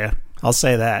bad for you. I'll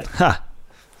say that. Huh.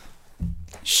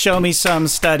 Show me some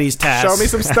studies, Tass. Show me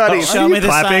some studies. Show me the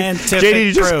scientific JD,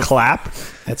 you just proof. clap?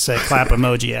 It's a clap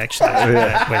emoji, actually.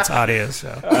 But it's audio,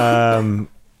 so.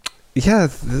 Yeah,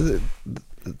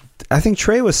 I think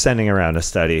Trey was sending around a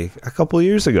study a couple of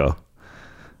years ago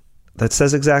that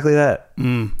says exactly that.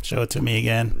 Show it to me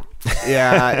again.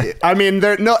 Yeah, I mean,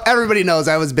 everybody knows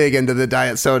I was big into the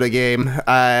diet soda game,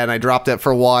 and I dropped it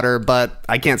for water. But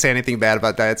I can't say anything bad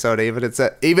about diet soda. Even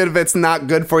if it's not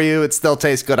good for you, it still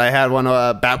tastes good. I had one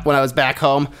back when I was back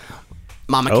home.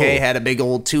 Mama Kay had a big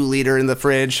old 2-liter in the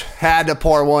fridge. Had to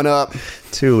pour one up.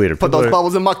 2 liter. Put those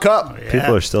bubbles in my cup. Yeah.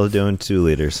 People are still doing 2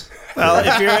 liters. Well,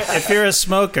 if you're a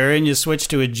smoker and you switch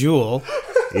to a Juul,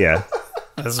 Yeah.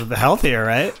 that's healthier,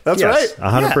 right? That's Yes,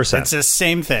 right. 100%. It's the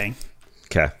same thing.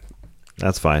 Okay,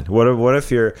 that's fine. What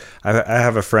if you're? I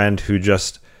have a friend who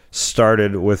just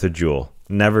started with a Juul,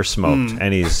 never smoked,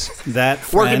 and he's That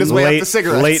Working friend, his way up to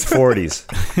cigarettes. late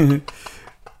 40s.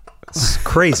 It's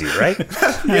crazy, right?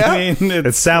 I mean,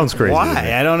 It sounds crazy. to me.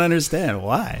 why? I don't understand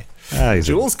why.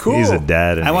 Juul's cool. He's a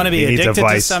dad. And I want to be he needs a addicted to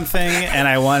vice. something, and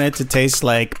I want it to taste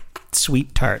like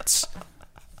sweet tarts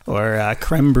or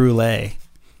creme brulee.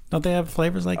 Don't they have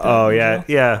flavors like that? Oh as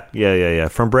yeah, well? yeah.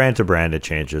 From brand to brand, it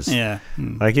changes. Yeah.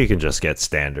 Like you can just get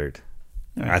standard.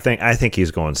 I think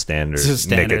he's going standard. It's just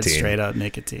standard, nicotine. straight up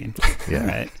nicotine. Yeah.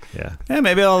 Right. Yeah. Yeah,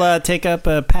 maybe I'll take up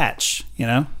a patch,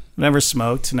 Never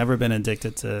smoked, never been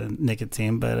addicted to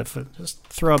nicotine, but if I just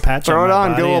throw a patch Throw on it my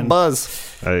on, body get a little and-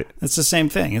 buzz. It's the same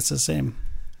thing. It's the same.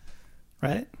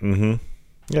 Right? Yeah,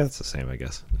 it's the same, I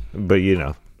guess. But you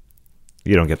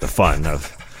don't get the fun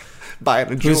of. Buy it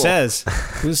a Who Juul. says?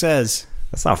 Who says?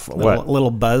 That's not what.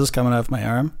 Little buzz coming off my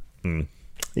arm.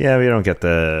 Yeah, we don't get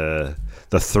the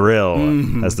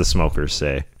thrill, as the smokers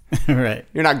say. Right.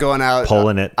 You're not going out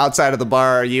Pulling it. outside of the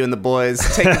bar, you and the boys,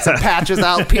 taking some patches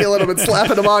out, peeling them and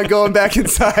slapping them on, going back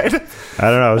inside. I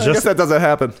don't know. I guess that doesn't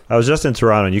happen. I was just in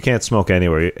Toronto, and you can't smoke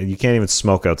anywhere. You can't even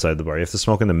smoke outside the bar. You have to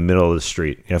smoke in the middle of the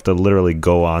street. You have to literally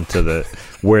go on to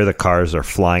where the cars are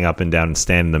flying up and down and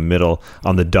stand in the middle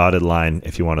on the dotted line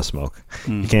if you want to smoke.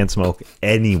 You can't smoke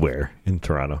anywhere in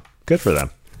Toronto. Good for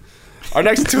them. Our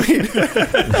next tweet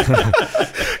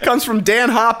comes from Dan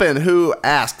Hoppin, who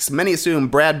asks, many assume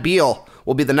Brad Beal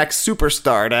will be the next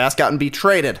superstar to ask out and be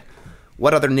traded.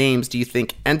 What other names do you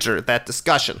think enter that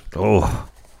discussion? Oh,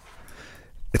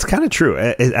 it's kind of true.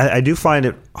 I do find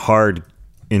it hard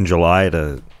in July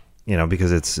to,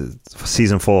 because it's a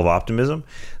season full of optimism.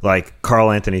 Like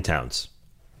Karl Anthony Towns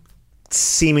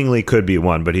seemingly could be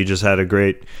one, but he just had a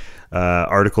great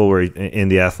article in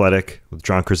The Athletic with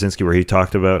John Krasinski where he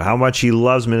talked about how much he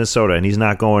loves Minnesota and he's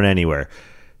not going anywhere.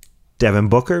 Devin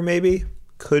Booker maybe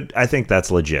could. I think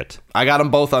that's legit. I got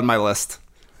them both on my list.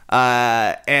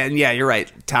 And yeah, you're right.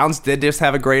 Towns did just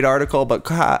have a great article, but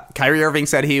Kyrie Irving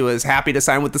said he was happy to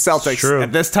sign with the Celtics True.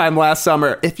 at this time last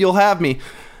summer. If you'll have me.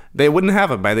 They wouldn't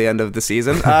have him by the end of the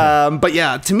season. But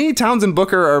yeah, to me, Towns and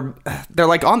Booker they're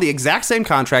like on the exact same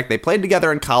contract. They played together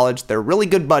in college. They're really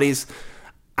good buddies.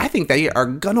 I think they are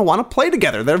going to want to play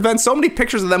together. There have been so many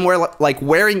pictures of them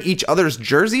wearing each other's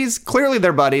jerseys. Clearly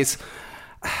they're buddies.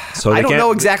 So I don't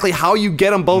know exactly how you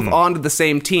get them both onto the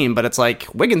same team, but it's like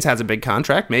Wiggins has a big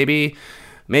contract. Maybe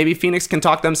maybe Phoenix can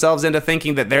talk themselves into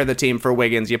thinking that they're the team for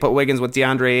Wiggins. You put Wiggins with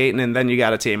DeAndre Ayton, and then you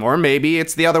got a team. Or maybe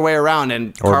it's the other way around, and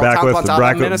or Karl Towns wants out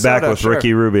of Minnesota. Back with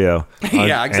Ricky Rubio.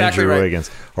 Yeah, exactly Andrew right.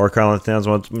 Wiggins. Or Karl Towns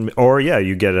wants, or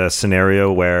you get a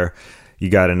scenario where you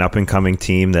got an up and coming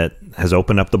team that has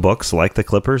opened up the books, like the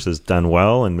Clippers, has done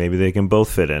well, and maybe they can both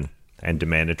fit in and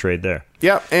demand a trade there.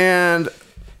 Yep, and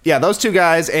yeah, those two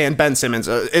guys, and Ben Simmons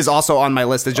is also on my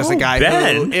list as just a guy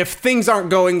who, if things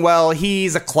aren't going well,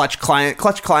 he's a clutch client.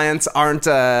 Clutch clients aren't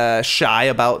shy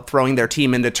about throwing their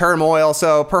team into turmoil,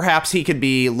 so perhaps he could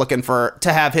be looking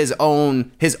to have his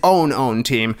own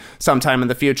team sometime in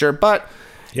the future. But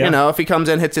if he comes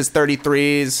in, hits his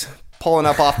 33s, pulling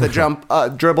up off the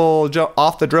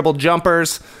off the dribble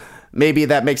jumpers, maybe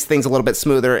that makes things a little bit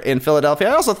smoother in Philadelphia.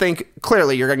 I also think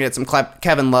clearly you're going to get some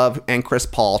Kevin Love and Chris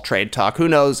Paul trade talk. Who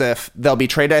knows if they'll be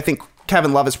traded? I think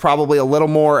Kevin Love is probably a little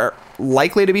more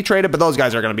likely to be traded, but those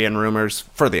guys are going to be in rumors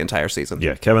for the entire season.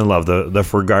 Yeah, Kevin Love, the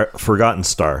forgotten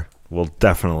star, will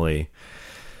definitely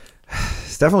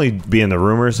be in the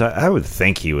rumors. I would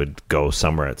think he would go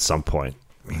somewhere at some point.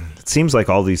 I mean, it seems like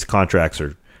all these contracts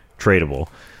are tradable.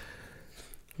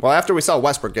 Well, after we saw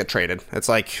Westbrook get traded, it's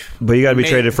like... But you got to be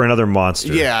traded for another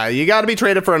monster. Yeah, you got to be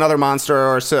traded for another monster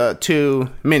or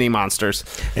two mini monsters.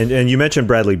 And you mentioned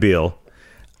Bradley Beal.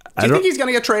 Do you think he's going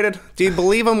to get traded? Do you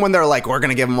believe him when they're like, we're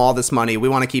going to give him all this money, we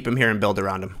want to keep him here and build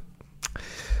around him?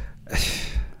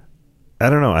 I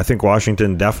don't know. I think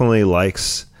Washington definitely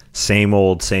likes same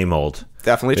old.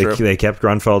 Definitely true. They kept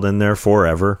Grunfeld in there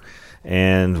forever.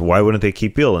 And why wouldn't they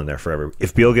keep Beal in there forever?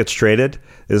 If Beal gets traded,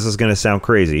 this is going to sound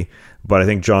crazy, but I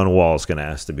think John Wall is going to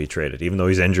ask to be traded. Even though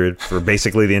he's injured for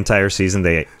basically the entire season,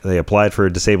 they applied for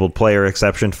a disabled player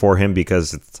exception for him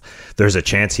because there's a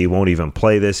chance he won't even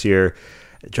play this year.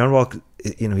 John Wall,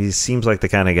 he seems like the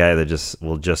kind of guy that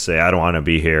will just say, I don't want to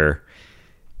be here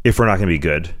if we're not going to be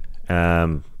good.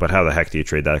 But how the heck do you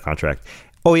trade that contract?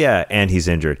 Oh yeah, and he's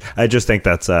injured. I just think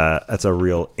that's a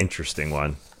real interesting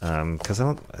one. Because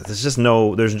there's just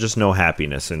no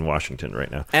happiness in Washington right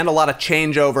now, and a lot of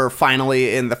changeover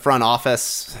finally in the front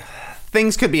office.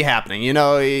 Things could be happening.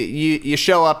 You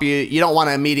show up, you don't want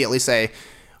to immediately say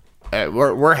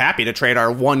we're happy to trade our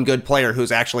one good player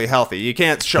who's actually healthy. You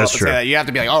can't show up and say that. You have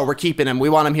to be like, oh, we're keeping him. We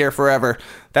want him here forever.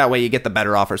 That way you get the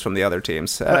better offers from the other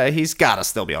teams. He's got to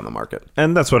still be on the market.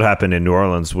 And that's what happened in New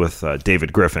Orleans with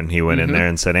David Griffin. He went in there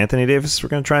and said, Anthony Davis, we're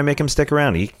going to try and make him stick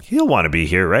around. He'll want to be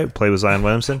here, right? Play with Zion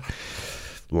Williamson.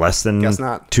 Less than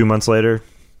 2 months later,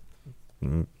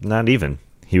 not even.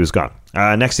 He was gone.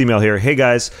 Next email here. Hey,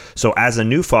 guys. So as a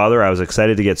new father, I was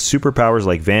excited to get superpowers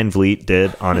like Van Vliet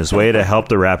did on his way to help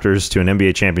the Raptors to an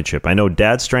NBA championship. I know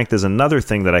dad strength is another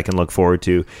thing that I can look forward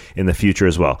to in the future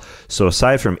as well. So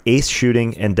aside from ace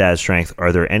shooting and dad strength,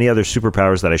 are there any other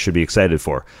superpowers that I should be excited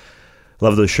for?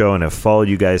 Love the show and have followed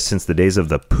you guys since the days of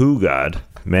the Pooh God.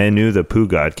 Manu the Pooh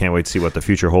God. Can't wait to see what the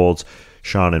future holds.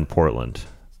 Sean in Portland.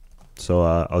 So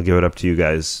I'll give it up to you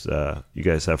guys. You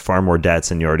guys have far more dad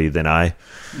seniority than I.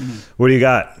 Mm-hmm. What do you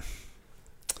got?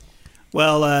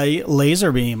 Well,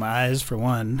 laser beam eyes, for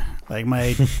one. Like,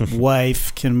 my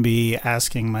wife can be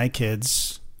asking my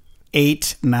kids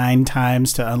 8-9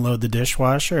 times to unload the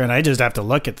dishwasher, and I just have to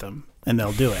look at them, and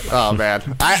they'll do it. Oh,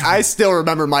 man. I still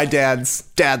remember my dad's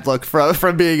dad look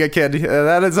from being a kid.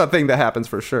 That is a thing that happens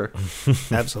for sure.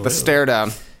 Absolutely. The stare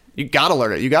down. You got to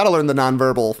learn it. You got to learn the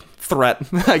nonverbal threat,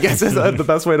 I guess is the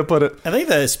best way to put it. I think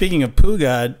that, speaking of Pooh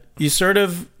God, you sort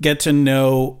of get to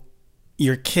know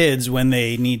your kids when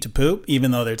they need to poop,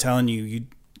 even though they're telling you,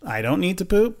 I don't need to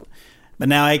poop. But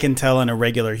now I can tell in a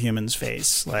regular human's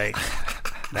face, like,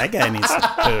 that guy needs to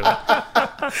poop.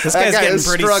 This guy's getting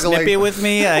pretty snippy with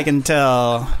me. I can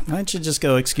tell. Why don't you just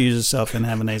go excuse yourself and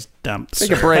have a nice dump?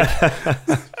 Take a break.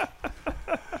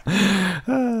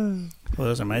 Well,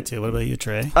 those are my two. What about you,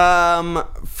 Trey?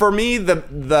 For me,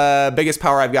 the biggest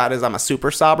power I've got is I'm a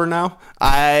super sobber now.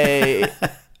 I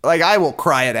will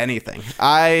cry at anything.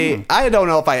 I don't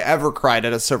know if I ever cried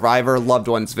at a Survivor loved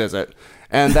one's visit.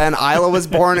 And then Isla was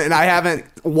born, and I haven't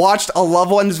watched a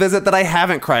loved one's visit that I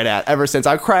haven't cried at ever since.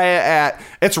 I cry at,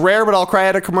 it's rare, but I'll cry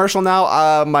at a commercial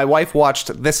now. My wife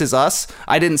watched This Is Us.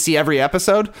 I didn't see every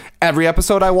episode. Every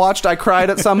episode I watched, I cried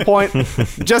at some point.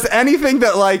 Just anything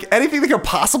that could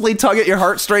possibly tug at your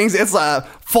heartstrings, it's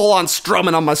full on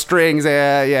strumming on my strings.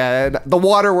 Yeah. The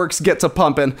waterworks get to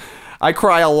pumping. I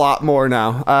cry a lot more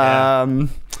now. I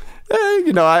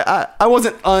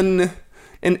wasn't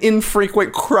an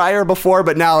infrequent crier before,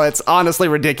 but now it's honestly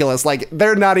ridiculous. Like,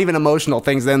 they're not even emotional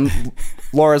things. Then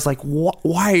Laura's like,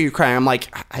 why are you crying? I'm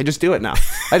like, I just do it now.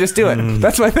 I just do it.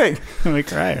 That's my thing. I'm a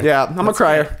crier. Yeah, I'm a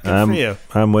crier. Good for you.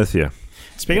 I'm with you.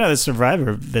 Speaking of the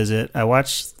Survivor visit, I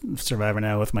watched Survivor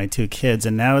now with my 2 kids,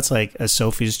 and now it's like a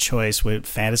Sophie's Choice with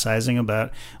fantasizing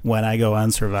about when I go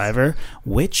on Survivor,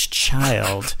 which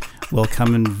child will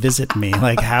come and visit me?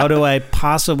 Like, how do I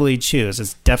possibly choose?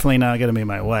 It's definitely not going to be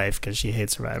my wife because she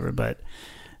hates Survivor, but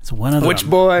it's one of them. Which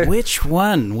boy? Which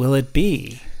one will it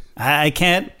be? I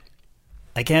can't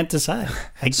decide.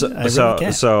 I really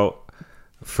can't. So,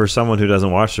 for someone who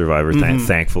doesn't watch Survivor,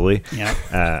 thankfully,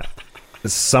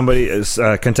 somebody is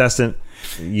a contestant.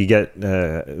 You get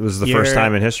it was the first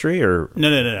time in history, or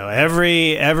no.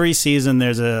 Every season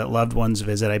there's a loved one's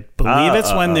visit. I believe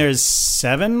it's when there's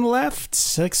 7 left,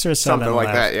 6 or 7 something like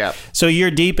left. that. Yeah. So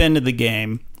you're deep into the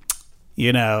game.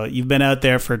 You know, you've been out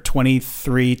there for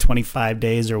 23, 25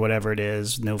 days or whatever it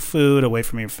is. No food, away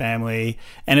from your family,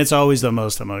 and it's always the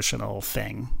most emotional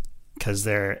thing because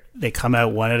they come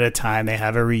out one at a time. They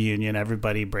have a reunion.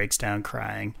 Everybody breaks down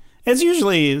crying. It's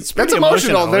pretty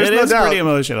emotional. There's it no is doubt. pretty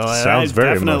emotional. Sounds I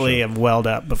very definitely emotional. have welled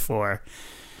up before.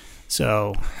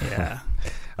 So yeah.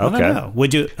 I okay. don't know.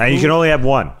 Would you? And you can only have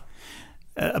one.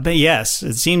 But yes,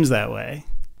 it seems that way.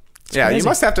 It's Yeah, crazy. you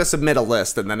must have to submit a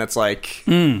list, and then it's like,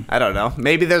 I don't know.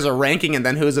 Maybe there's a ranking, and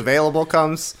then who's available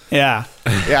comes. Yeah.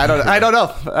 Yeah, I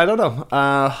don't know.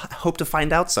 Hope to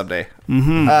find out someday.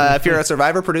 If you're a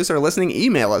Survivor producer listening,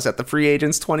 email us at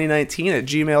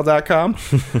thefreeagents2019@gmail.com.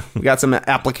 We got some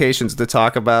applications to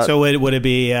talk about. So would it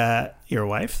be your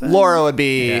wife then? Laura would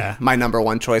be my number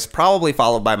one choice, probably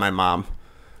followed by my mom.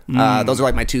 Those are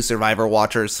like my 2 Survivor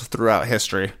watchers throughout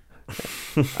history.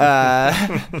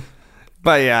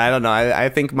 But yeah, I don't know. I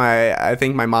think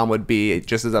my mom would be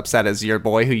just as upset as your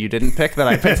boy who you didn't pick that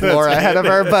I picked Laura ahead of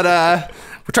her. But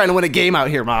we're trying to win a game out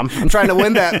here, Mom. I'm trying to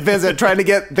win that visit, trying to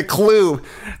get the clue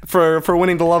for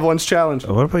winning the Loved Ones Challenge.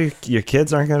 What about your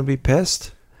kids? Aren't going to be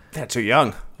pissed? They're too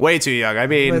young, way too young. I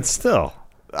mean, But still.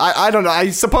 I don't know.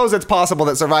 I suppose it's possible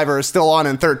that Survivor is still on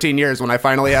in 13 years when I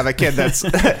finally have a kid that's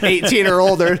 18 or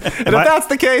older. And if that's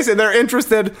the case and they're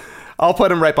interested, I'll put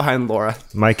them right behind Laura.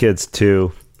 My kid's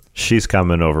 2. She's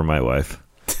coming over my wife.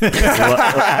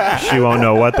 She won't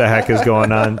know what the heck is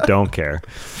going on. Don't care.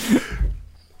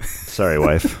 Sorry,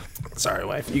 wife. Sorry,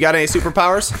 wife. You got any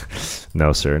superpowers?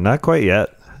 No, sir. Not quite yet.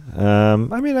 I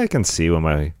mean, I can see when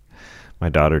my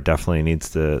daughter definitely needs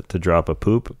to drop a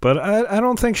poop, but I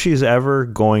don't think she's ever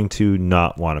going to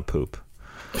not want to poop.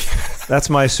 That's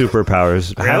my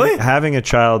superpowers. Really? Having a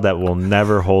child that will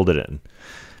never hold it in.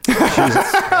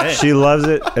 She loves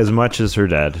it as much as her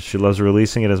dad. She loves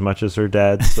releasing it as much as her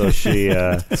dad. So she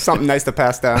Something nice to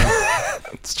pass down.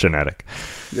 it's genetic.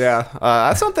 Yeah,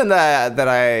 that's something that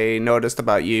I noticed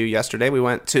about you yesterday. We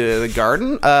went to the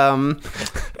garden.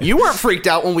 You weren't freaked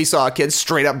out when we saw a kid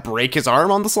straight up break his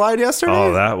arm on the slide yesterday?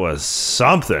 Oh, that was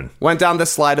something. Went down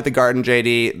this slide at the garden,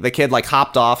 JD. The kid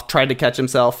hopped off, tried to catch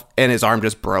himself, and his arm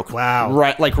just broke. Wow.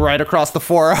 Right across the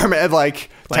forearm, and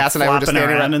Tass and I were just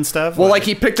standing around and stuff. Well,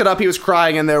 he picked it up, he was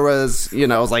crying, and there was, it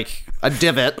was like a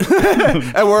divot,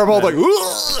 and we're both like,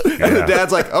 "Ugh!" And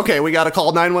Dad's like, "Okay, we got to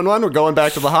call 911. We're going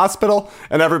back to the hospital,"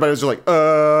 and everybody was just like,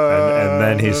 And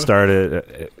then he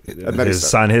started. His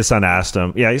son asked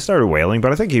him. Yeah, he started wailing,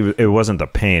 but I think it wasn't the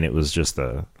pain. It was just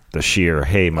the sheer.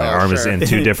 Hey, my arm is in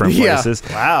 2 different places.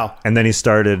 Wow. And then he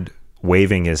started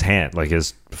waving his hand, like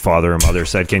his father and mother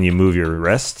said, "Can you move your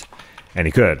wrist?" And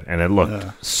he could, and it looked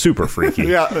super freaky.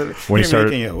 Yeah, when he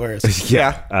started making it worse.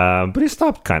 Yeah. But he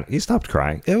stopped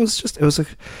crying. It was a.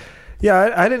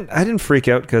 Yeah, I didn't freak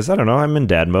out because I don't know. I'm in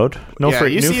dad mode.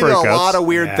 You see a lot of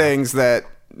weird things that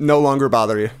no longer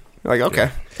bother you. You're like,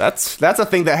 okay, that's a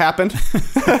thing that happened.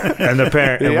 And the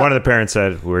parent, and one of the parents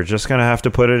said, "We're just gonna have to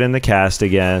put it in the cast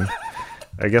again."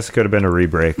 I guess it could have been a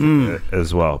re-break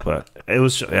as well, but it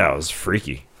was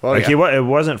freaky. Oh, it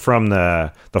wasn't from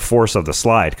the force of the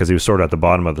slide because he was sort of at the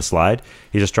bottom of the slide.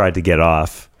 He just tried to get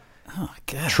off,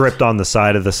 tripped on the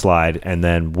side of the slide, and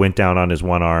then went down on his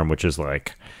one arm, which is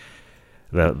like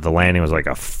the landing was like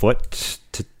a foot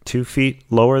to 2 feet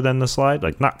lower than the slide,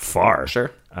 like not far.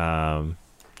 Sure. And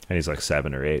he's like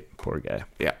 7 or 8. Poor guy.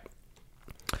 Yeah.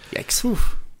 Yikes.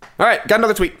 Oof. All right, got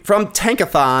another tweet from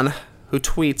Tankathon, who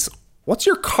tweets, "What's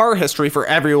your car history for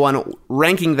everyone,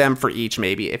 ranking them for each,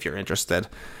 maybe, if you're interested.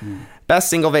 Best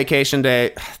single vacation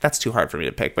day." That's too hard for me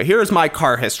to pick, but here's my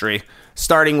car history.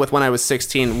 Starting with when I was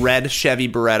 16, red Chevy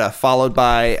Beretta, followed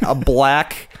by a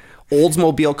black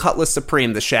Oldsmobile Cutlass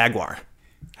Supreme, the Jaguar.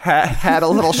 Had a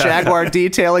little Jaguar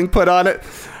detailing put on it.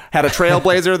 Had a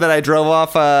Trailblazer that I drove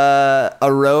off a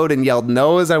road and yelled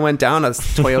no as I went down. A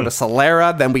Toyota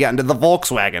Solara. Then we got into the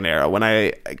Volkswagen era when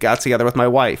I got together with my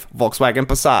wife. Volkswagen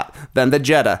Passat. Then the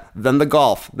Jetta. Then the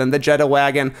Golf. Then the Jetta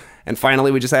wagon. And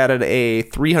finally, we just added a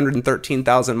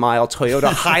 313,000-mile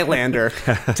Toyota Highlander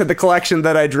to the collection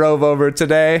that I drove over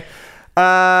today.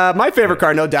 My favorite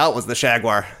car, no doubt, was the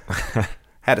Jaguar.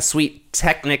 Had a sweet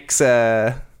Technics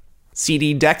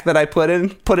CD deck that I put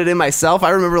it in myself. I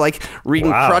remember like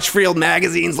reading Crutchfield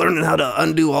magazines, learning how to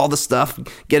undo all the stuff,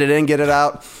 get it in, get it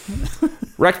out.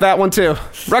 Wrecked that one too.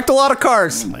 Wrecked a lot of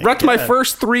cars. Wrecked my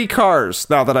first 3 cars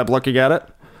now that I'm looking at it.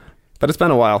 But it's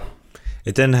been a while.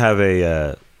 It didn't have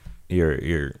a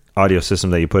your audio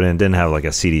system that you put in didn't have like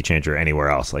a CD changer anywhere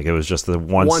else. Like it was just the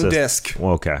one disc.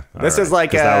 Well, okay. This is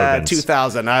like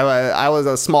 2000. I was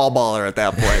a small baller at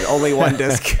that point. Only one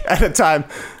disc at a time.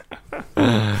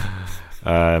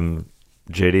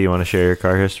 JD, you want to share your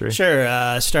car history?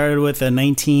 Sure. Started with a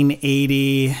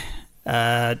 1980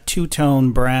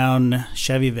 two-tone brown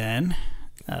Chevy van.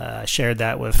 Shared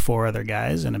that with 4 other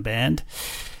guys in a band.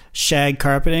 Shag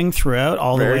carpeting throughout,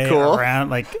 all the way around,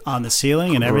 like on the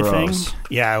ceiling and everything.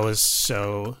 Yeah, it was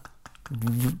so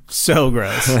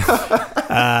gross.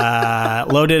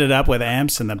 Loaded it up with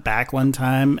amps in the back one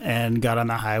time and got on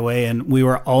the highway, and we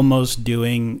were almost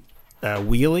doing a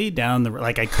wheelie down the,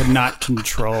 like I could not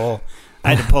control.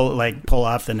 I had to pull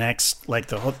off the next, like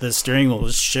the steering wheel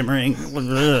was shimmering.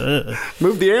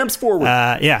 Move the amps forward.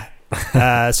 Yeah.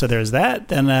 So there's that.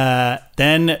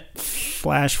 Then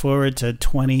flash forward to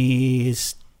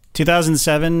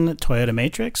 2007 Toyota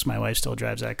Matrix. My wife still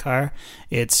drives that car.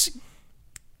 It's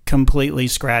completely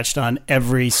scratched on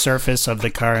every surface of the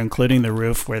car, including the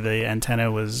roof where the antenna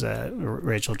was.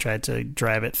 Rachel tried to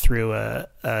drive it through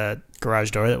a garage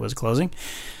door that was closing.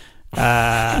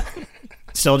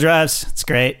 Still drives. It's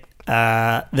great.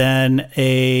 Then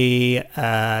a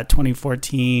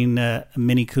 2014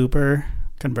 Mini Cooper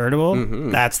convertible.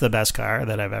 Mm-hmm. That's the best car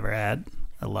that I've ever had.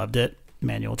 I loved it.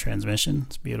 Manual transmission.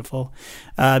 It's beautiful.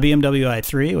 BMW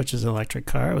i3, which is an electric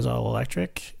car. It was all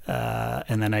electric.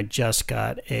 And then I just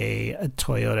got a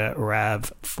Toyota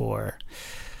RAV4.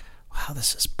 Wow,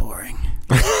 this is boring.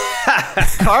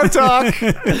 Car talk.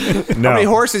 No. How many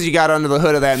horses you got under the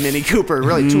hood of that Mini Cooper?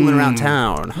 Really tooling around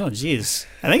town. Oh, geez.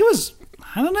 I think it was,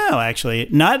 I don't know, actually.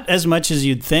 Not as much as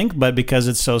you'd think, but because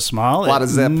it's so small,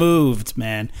 it moved,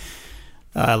 man.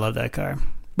 I love that car.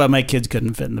 But my kids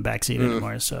couldn't fit in the backseat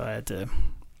anymore, so I had to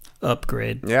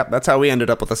upgrade. Yeah, that's how we ended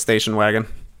up with a station wagon.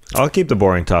 I'll keep the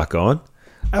boring talk going.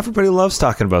 Everybody loves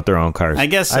talking about their own cars. I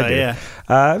guess so, yeah.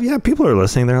 Yeah, people are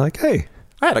listening. They're like, hey.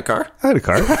 I had a car.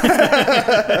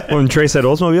 When Trey said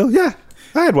Oldsmobile, yeah.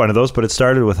 I had one of those, but it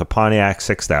started with a Pontiac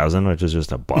 6000, which is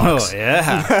just a box. Oh,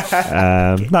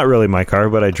 yeah. Not really my car,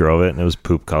 but I drove it, and it was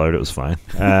poop colored. It was fine.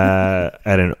 At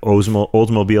an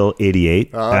Oldsmobile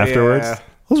 88 afterwards. Yeah.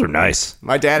 Those were nice.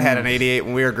 My dad had an 88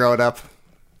 when we were growing up.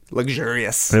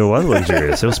 Luxurious. It was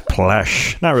luxurious. It was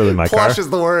plush. Not really my car. Plush is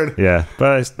the word. Yeah,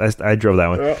 but I drove that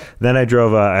one. Yeah. Then I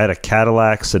drove, I had a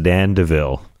Cadillac Sedan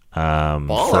DeVille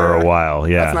for a while.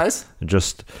 Yeah. That's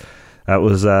nice. It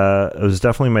was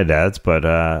definitely my dad's, but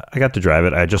I got to drive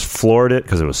it. I just floored it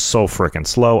because it was so freaking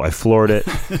slow. I floored it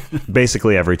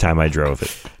basically every time I drove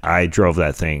it. I drove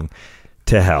that thing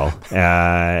to hell.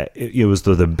 It was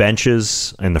the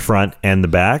benches in the front and the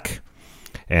back,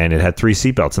 and it had 3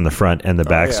 seatbelts in the front and the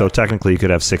back. Oh, yeah. So technically you could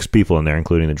have 6 people in there,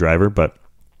 including the driver. But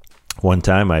one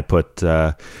time I put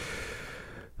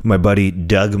my buddy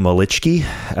Doug Malichki.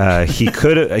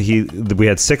 We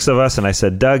had 6 of us, and I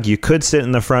said, Doug, you could sit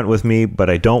in the front with me, but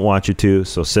I don't want you to,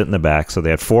 so sit in the back. So they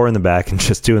had 4 in the back and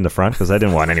just 2 in the front because I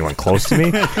didn't want anyone close to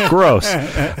me. Gross.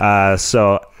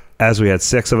 So as we had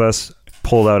 6 of us,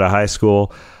 pulled out of high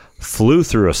school, flew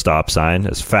through a stop sign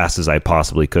as fast as I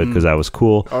possibly could because I was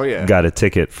cool. Oh, yeah. Got a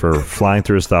ticket for flying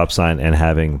through a stop sign and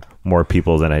having more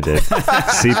people than I did.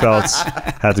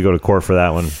 Seatbelts. Had to go to court for that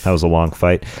one. That was a long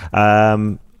fight.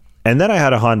 And then I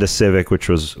had a Honda Civic, which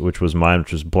was mine,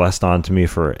 which was blessed onto me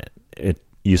for it.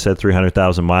 You said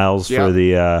 300,000 miles for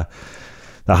the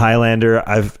Highlander.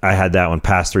 I had that one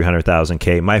past 300,000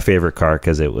 K. My favorite car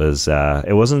because it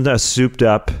wasn't a souped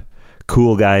up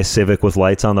cool guy Civic with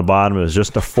lights on the bottom. It was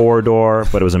just a 4-door,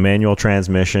 but it was a manual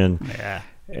transmission. Yeah.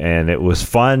 And it was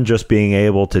fun just being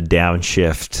able to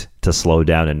downshift to slow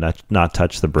down and not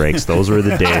touch the brakes. Those were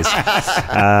the days.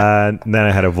 Then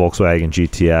I had a Volkswagen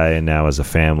GTI, and now as a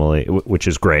family, which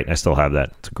is great. I still have that.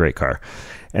 It's a great car.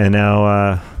 And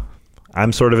now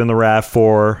I'm sort of in the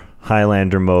RAV4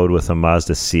 Highlander mode with a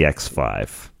Mazda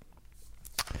CX-5.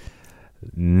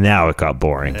 Now it got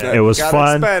boring. Yeah, it was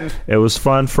fun. It was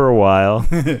fun for a while.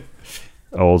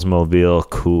 Oldsmobile,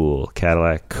 cool.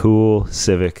 Cadillac, cool.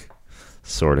 Civic,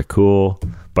 sort of cool,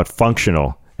 but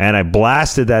functional. And I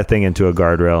blasted that thing into a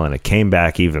guardrail, and it came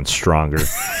back even stronger.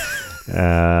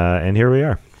 And here we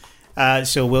are.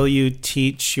 So will you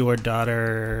teach your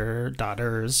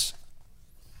daughters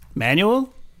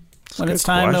manual when it's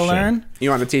time to learn? You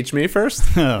want to teach me first?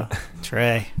 Oh,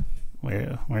 Trey,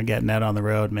 we're getting out on the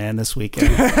road, man, this weekend.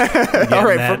 We're getting All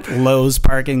right, that Lowe's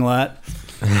parking lot.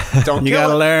 Don't You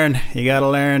gotta learn. You gotta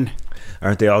learn.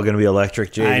 Aren't they all going to be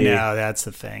electric, JD? I know, that's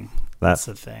the thing. That's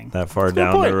the thing. That far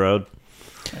down point. the road.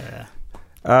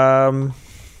 Yeah.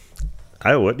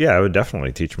 I would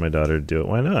definitely teach my daughter to do it.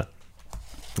 Why not?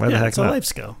 Why the heck it's a not? life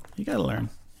skill. You gotta learn.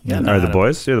 You gotta know Are how the to-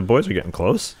 boys? Yeah, the boys are getting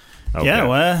close. Okay. Yeah,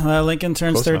 well, Lincoln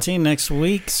turns Close enough. 13 next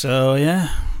week, so yeah.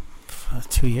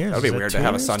 2 years. That'd be Is it weird 2 to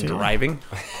have a years? son 2 years? driving.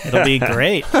 It'll be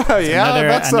great.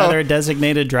 Yeah, Another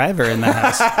designated driver in the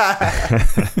house.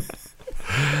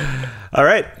 All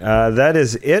right. That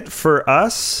is it for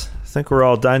us. I think we're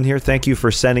all done here. Thank you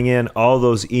for sending in all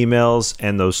those emails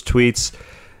and those tweets.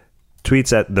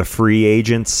 Tweets at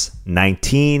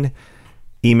thefreeagents19.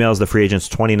 Emails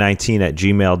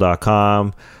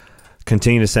thefreeagents2019@gmail.com.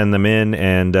 Continue to send them in,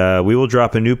 and we will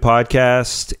drop a new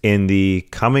podcast in the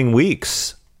coming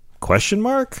weeks. Question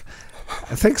mark?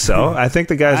 I think so. I think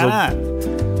the guys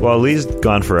will... Well, Lee's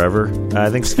gone forever. I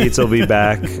think Skeets will be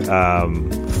back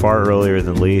far earlier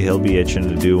than Lee. He'll be itching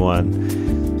to do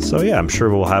one. So, yeah, I'm sure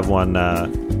we'll have one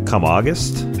come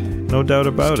August. No doubt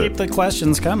about Keep the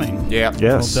questions coming. Yeah.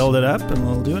 Yes. We'll build it up and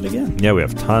we'll do it again. Yeah, we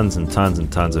have tons and tons and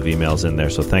tons of emails in there.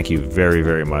 So thank you very,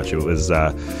 very much.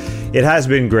 It has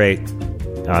been great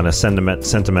on a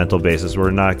sentimental basis.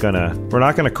 We're not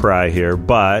gonna cry here,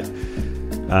 but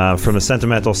from a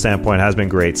sentimental standpoint, it has been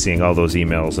great seeing all those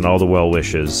emails and all the well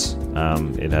wishes.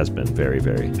 It has been very,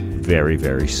 very, very,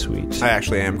 very sweet. I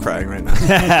actually am crying right now.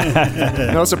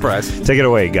 No surprise. Take it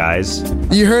away, guys.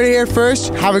 You heard it here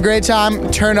first. Have a great time.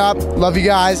 Turn up. Love you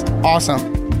guys.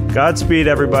 Awesome. Godspeed,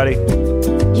 everybody.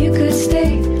 You could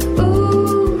stay